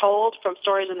get told from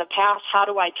stories in the past? How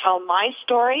do I tell my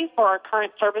story for our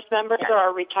current service members or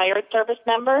our retired service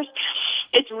members?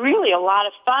 It's really a lot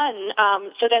of fun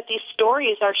so that these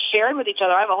stories are shared with each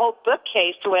other. I have a whole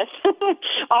bookcase with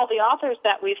all the authors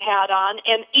that we've had on,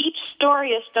 and each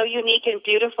story is so unique and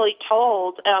beautifully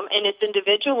told, and it's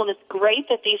individual, and it's great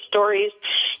that these stories,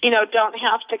 don't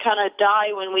have to kind of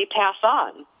die when we pass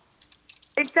on.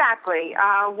 Exactly.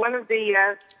 One of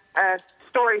the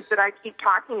stories that I keep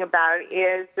talking about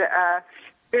is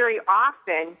very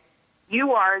often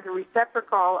you are the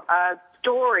receptacle of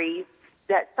stories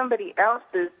that somebody else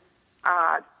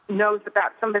knows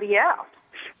about somebody else.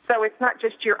 So it's not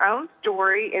just your own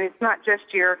story, and it's not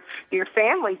just your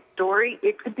family's story.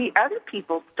 It could be other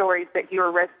people's stories that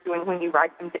you're rescuing when you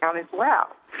write them down as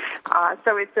well.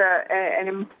 So it's an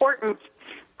important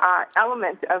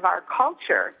element of our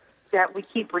culture that we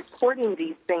keep recording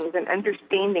these things and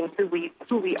understanding who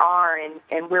we are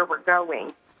and where we're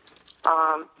going.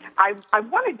 I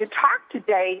wanted to talk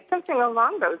today something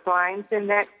along those lines, and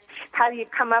that how do you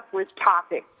come up with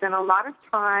topics? And a lot of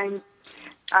times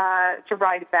to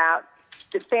write about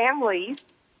the families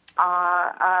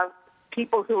of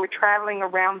people who are traveling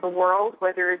around the world,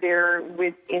 whether they're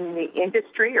in the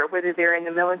industry or whether they're in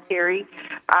the military,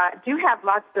 do have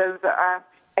lots of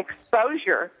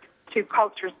exposure to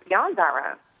cultures beyond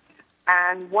our own.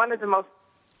 And one of the most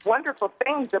wonderful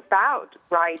things about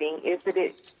writing is that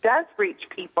it does reach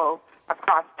people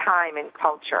across time and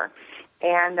culture.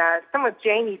 And some of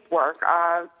Janie's work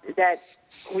that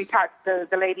we talked,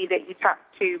 the lady that you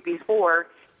talked to before,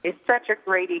 is such a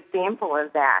great example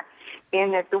of that,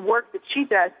 in that the work that she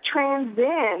does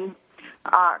transcends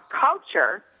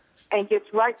culture and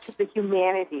gets right to the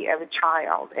humanity of a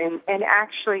child. And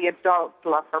actually adults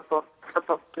love her books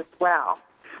as well.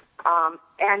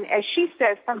 And as she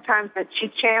says sometimes that she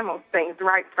channels things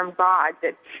right from God,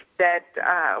 that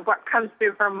what comes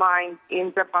through her mind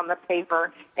ends up on the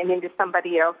paper and into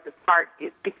somebody else's heart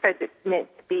because it's meant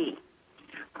to be.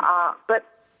 But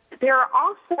there are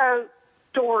also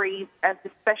stories of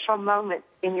the special moments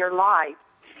in your life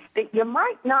that you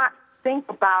might not think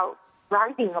about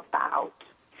writing about,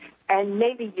 and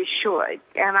maybe you should.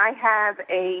 And I have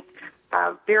a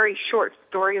very short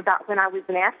story about when I was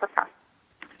in Africa.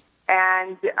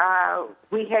 And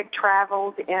we had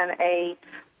traveled in a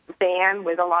van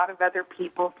with a lot of other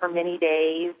people for many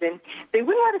days, and they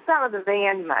wouldn't let us out of the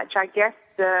van much. I guess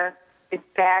it's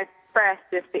bad press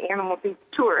if the animals eat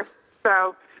tourists,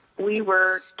 so we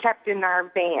were kept in our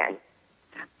van.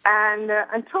 And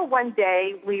until one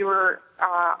day, we were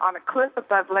on a cliff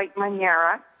above Lake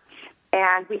Manyara,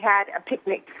 and we had a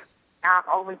picnic out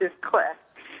over this cliff.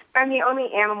 And the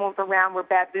only animals around were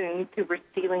baboons who were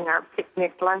stealing our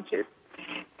picnic lunches.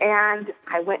 And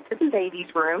I went to the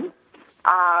ladies' room,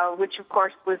 which, of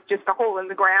course, was just a hole in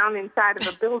the ground inside of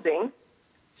a building.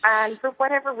 And for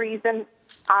whatever reason,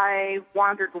 I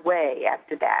wandered away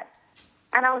after that.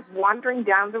 And I was wandering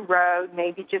down the road,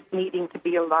 maybe just needing to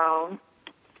be alone.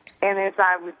 And as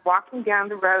I was walking down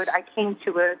the road, I came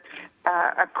to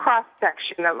a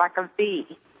cross-section, like a V,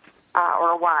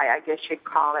 or a Y, I guess you'd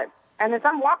call it. And as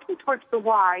I'm walking towards the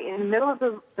Y, in the middle of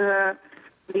the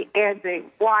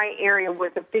Y area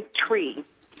was a big tree,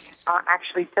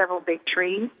 actually several big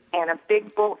trees, and a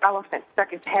big bull elephant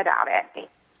stuck his head out at me.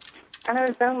 And I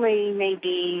was only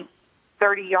maybe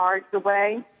 30 yards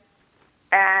away.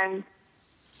 And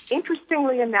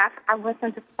interestingly enough, I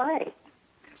wasn't afraid.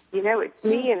 You know, it's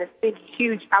me and this big,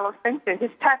 huge elephant, and his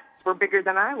tusks were bigger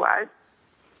than I was.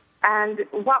 And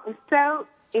what was so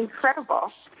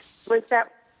incredible was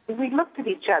that we looked at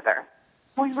each other.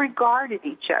 We regarded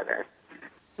each other.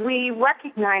 We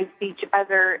recognized each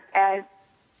other as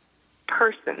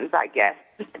persons, I guess.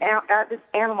 This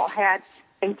animal had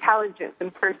intelligence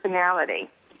and personality.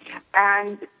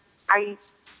 And I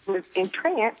was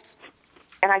entranced,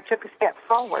 and I took a step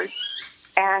forward,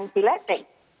 and he let me.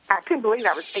 I couldn't believe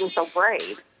I was being so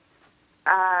brave.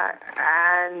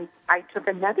 And I took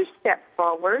another step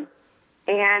forward,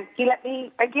 and he let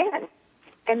me again.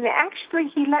 And actually,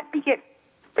 he let me get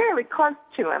fairly close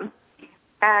to him.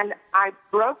 And I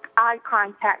broke eye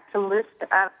contact to lift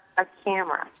up a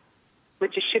camera,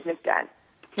 which I shouldn't have done.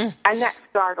 And that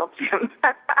startled him.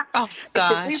 Oh,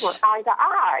 Because gosh. we were eye to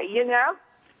eye, you know?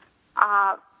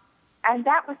 And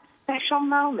that was a special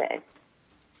moment.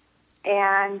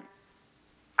 And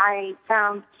I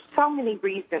found so many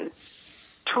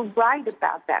reasons to write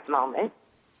about that moment.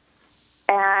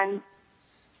 And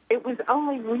it was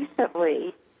only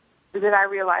recently that I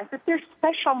realized that there's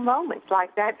special moments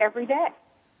like that every day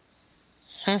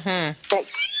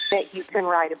that you can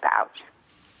write about.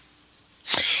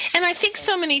 And I think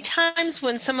so many times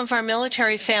when some of our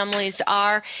military families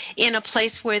are in a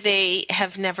place where they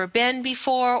have never been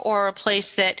before, or a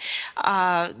place that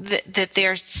that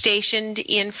they're stationed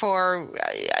in for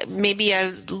maybe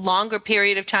a longer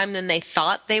period of time than they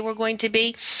thought they were going to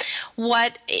be,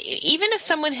 even if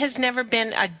someone has never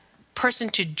been a person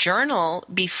to journal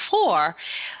before,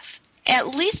 at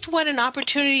least what an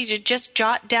opportunity to just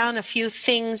jot down a few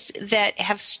things that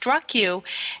have struck you,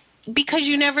 because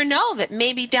you never know that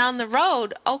maybe down the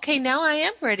road, okay, now I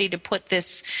am ready to put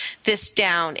this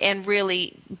down and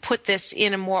really put this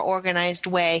in a more organized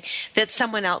way that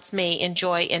someone else may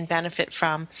enjoy and benefit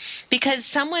from. Because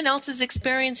someone else's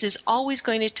experience is always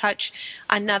going to touch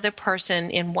another person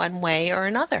in one way or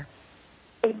another.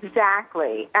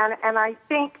 Exactly. And I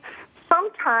think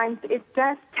sometimes it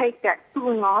does take that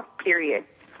cooling off period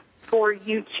for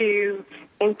you to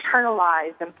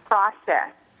internalize and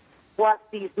process what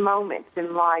these moments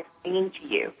in life mean to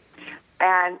you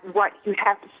and what you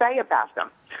have to say about them.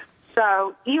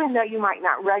 So even though you might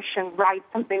not rush and write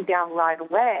something down right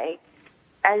away,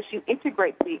 as you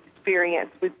integrate the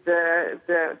experience with the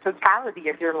totality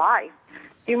of your life,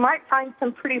 you might find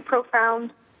some pretty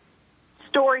profound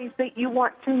stories that you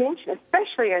want to mention,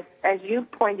 especially as you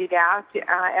pointed out,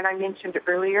 and I mentioned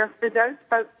earlier, for those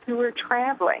folks who are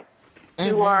traveling,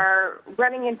 who are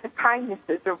running into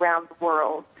kindnesses around the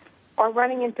world, or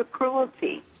running into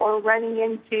cruelty, or running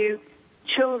into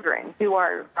children who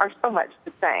are so much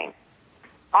the same.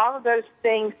 All of those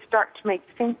things start to make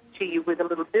sense to you with a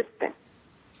little distance,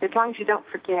 as long as you don't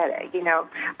forget it, you know.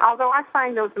 Although I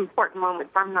find those important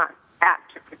moments I'm not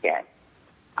apt to forget.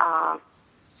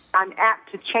 I'm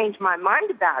apt to change my mind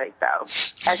about it, though,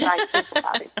 as I think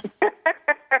about it.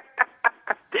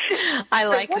 I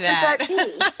like that. Does that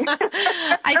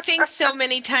mean? I think so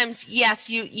many times, yes,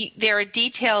 there are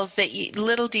details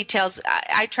little details.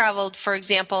 I traveled, for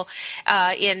example,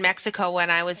 in Mexico when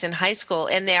I was in high school,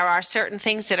 and there are certain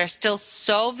things that are still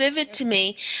so vivid to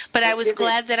me, but I was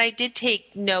glad that I did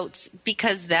take notes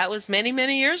because that was many,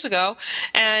 many years ago.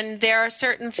 And there are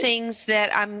certain things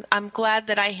that I'm glad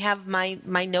that I have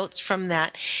my notes from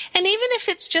that. And even if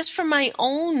it's just for my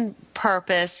own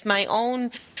purpose, my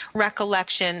own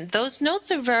recollection, those notes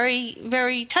are very,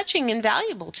 very touching and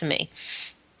valuable to me.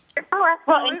 Oh,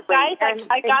 absolutely. Well, guys,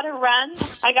 I got to run.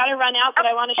 I got to run out, but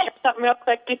I want to share something real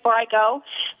quick before I go.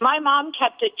 My mom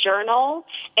kept a journal,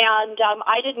 and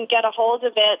I didn't get a hold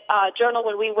of it. Journal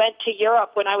when we went to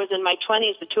Europe when I was in my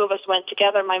 20s. The two of us went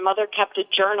together. My mother kept a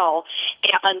journal,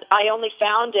 and I only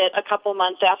found it a couple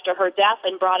months after her death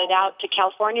and brought it out to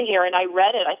California here, and I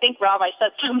read it. I think, Rob, I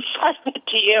said some part of it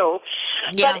to you.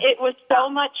 Yeah. But it was so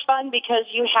much fun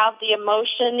because you have the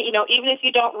emotion, you know, even if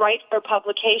you don't write for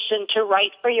publication, to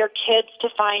write for your kids to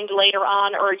find later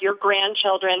on or your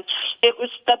grandchildren. It was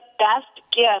the best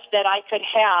gift that I could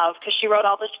have because she wrote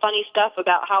all this funny stuff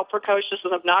about how precocious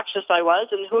and obnoxious I was,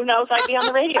 and who knows, I'd be on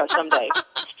the radio someday.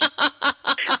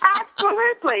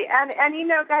 Absolutely. And you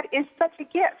know, that is such a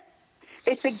gift.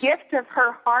 It's a gift of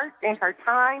her heart and her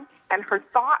time and her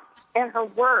thoughts and her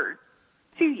words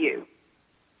to you.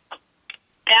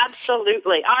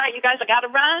 Absolutely. All right, you guys, I got to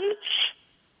run,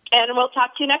 and we'll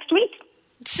talk to you next week.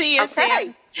 See you,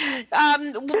 Sam.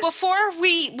 Before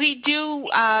we do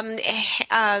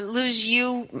lose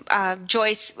you,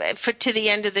 Joyce, to the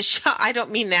end of the show, I don't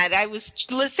mean that. I was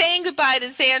saying goodbye to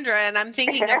Sandra, and I'm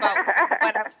thinking about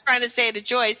what I was trying to say to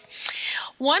Joyce.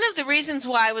 One of the reasons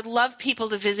why I would love people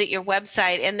to visit your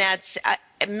website, and that's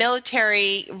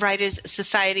Military Writers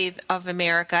Society of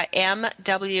America,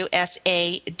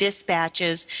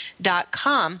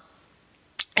 MWSAdispatches.com.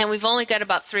 And we've only got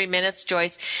about 3 minutes,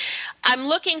 Joyce. I'm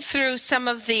looking through some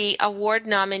of the award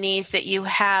nominees that you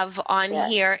have on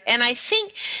here, and I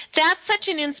think that's such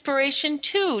an inspiration,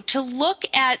 too, to look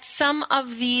at some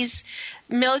of these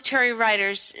military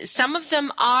writers. Some of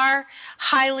them are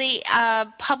highly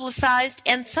publicized,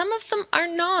 and some of them are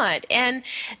not. And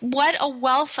what a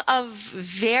wealth of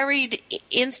varied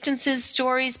instances,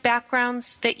 stories,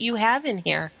 backgrounds that you have in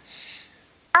here.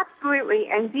 Absolutely,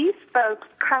 and these folks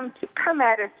come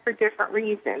at us for different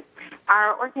reasons.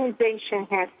 Our organization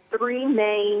has 3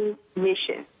 main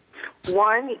missions.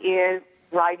 One is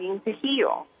writing to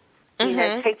heal, you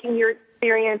know, taking your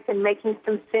experience and making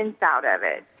some sense out of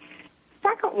it.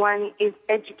 Second one is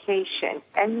education,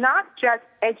 and not just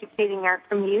educating our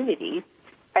communities,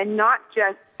 and not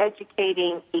just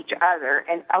educating each other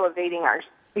and elevating our,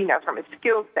 you know, from a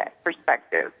skill set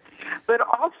perspective, but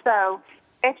also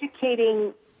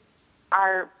educating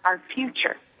our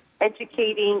future,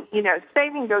 educating, you know,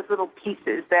 saving those little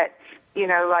pieces that, you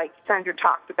know, like Sandra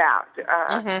talked about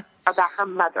her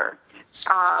mother,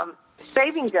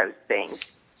 saving those things.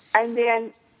 And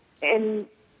then in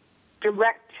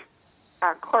direct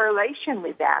correlation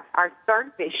with that, our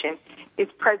third mission is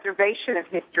preservation of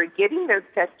history, getting those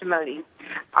testimonies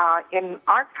in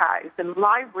archives and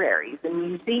libraries and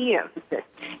museums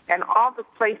and all the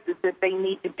places that they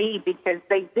need to be, because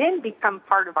they then become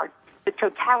part of the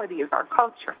totality of our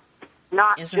culture,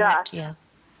 not just our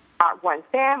one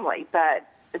family, but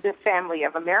the family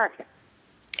of America.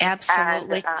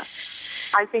 Absolutely. And,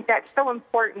 I think that's so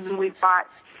important. And we've got,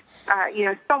 you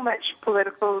know, so much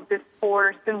political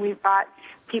discourse, and we've got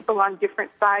people on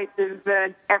different sides of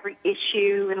every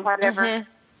issue and whatever.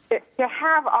 To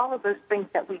have all of those things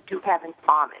that we do have in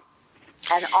common,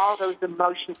 and all those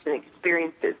emotions and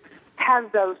experiences,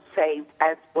 have those saved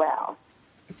as well.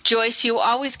 Joyce, you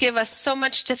always give us so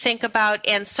much to think about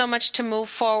and so much to move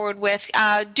forward with.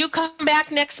 Do come back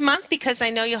next month, because I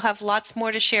know you'll have lots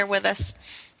more to share with us.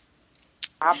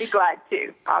 I'll be glad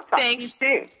to. I'll talk to you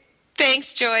soon.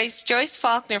 Thanks, Joyce. Joyce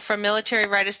Faulkner from Military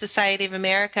Writers Society of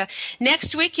America.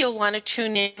 Next week, you'll want to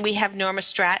tune in. We have Norma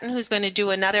Stratton, who's going to do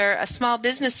a small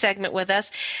business segment with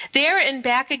us. There and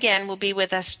back again will be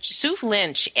with us Sue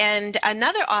Lynch, and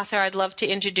another author I'd love to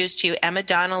introduce to you, Emma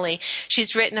Donnelly.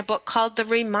 She's written a book called The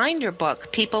Reminder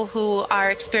Book, People Who Are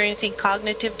Experiencing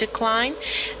Cognitive Decline.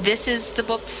 This is the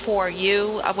book for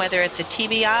you, whether it's a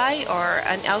TBI or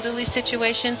an elderly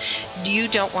situation. You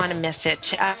don't want to miss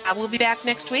it. We'll be back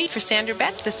next week. For Sandra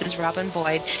Beck, this is Robin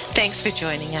Boyd. Thanks for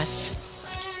joining us.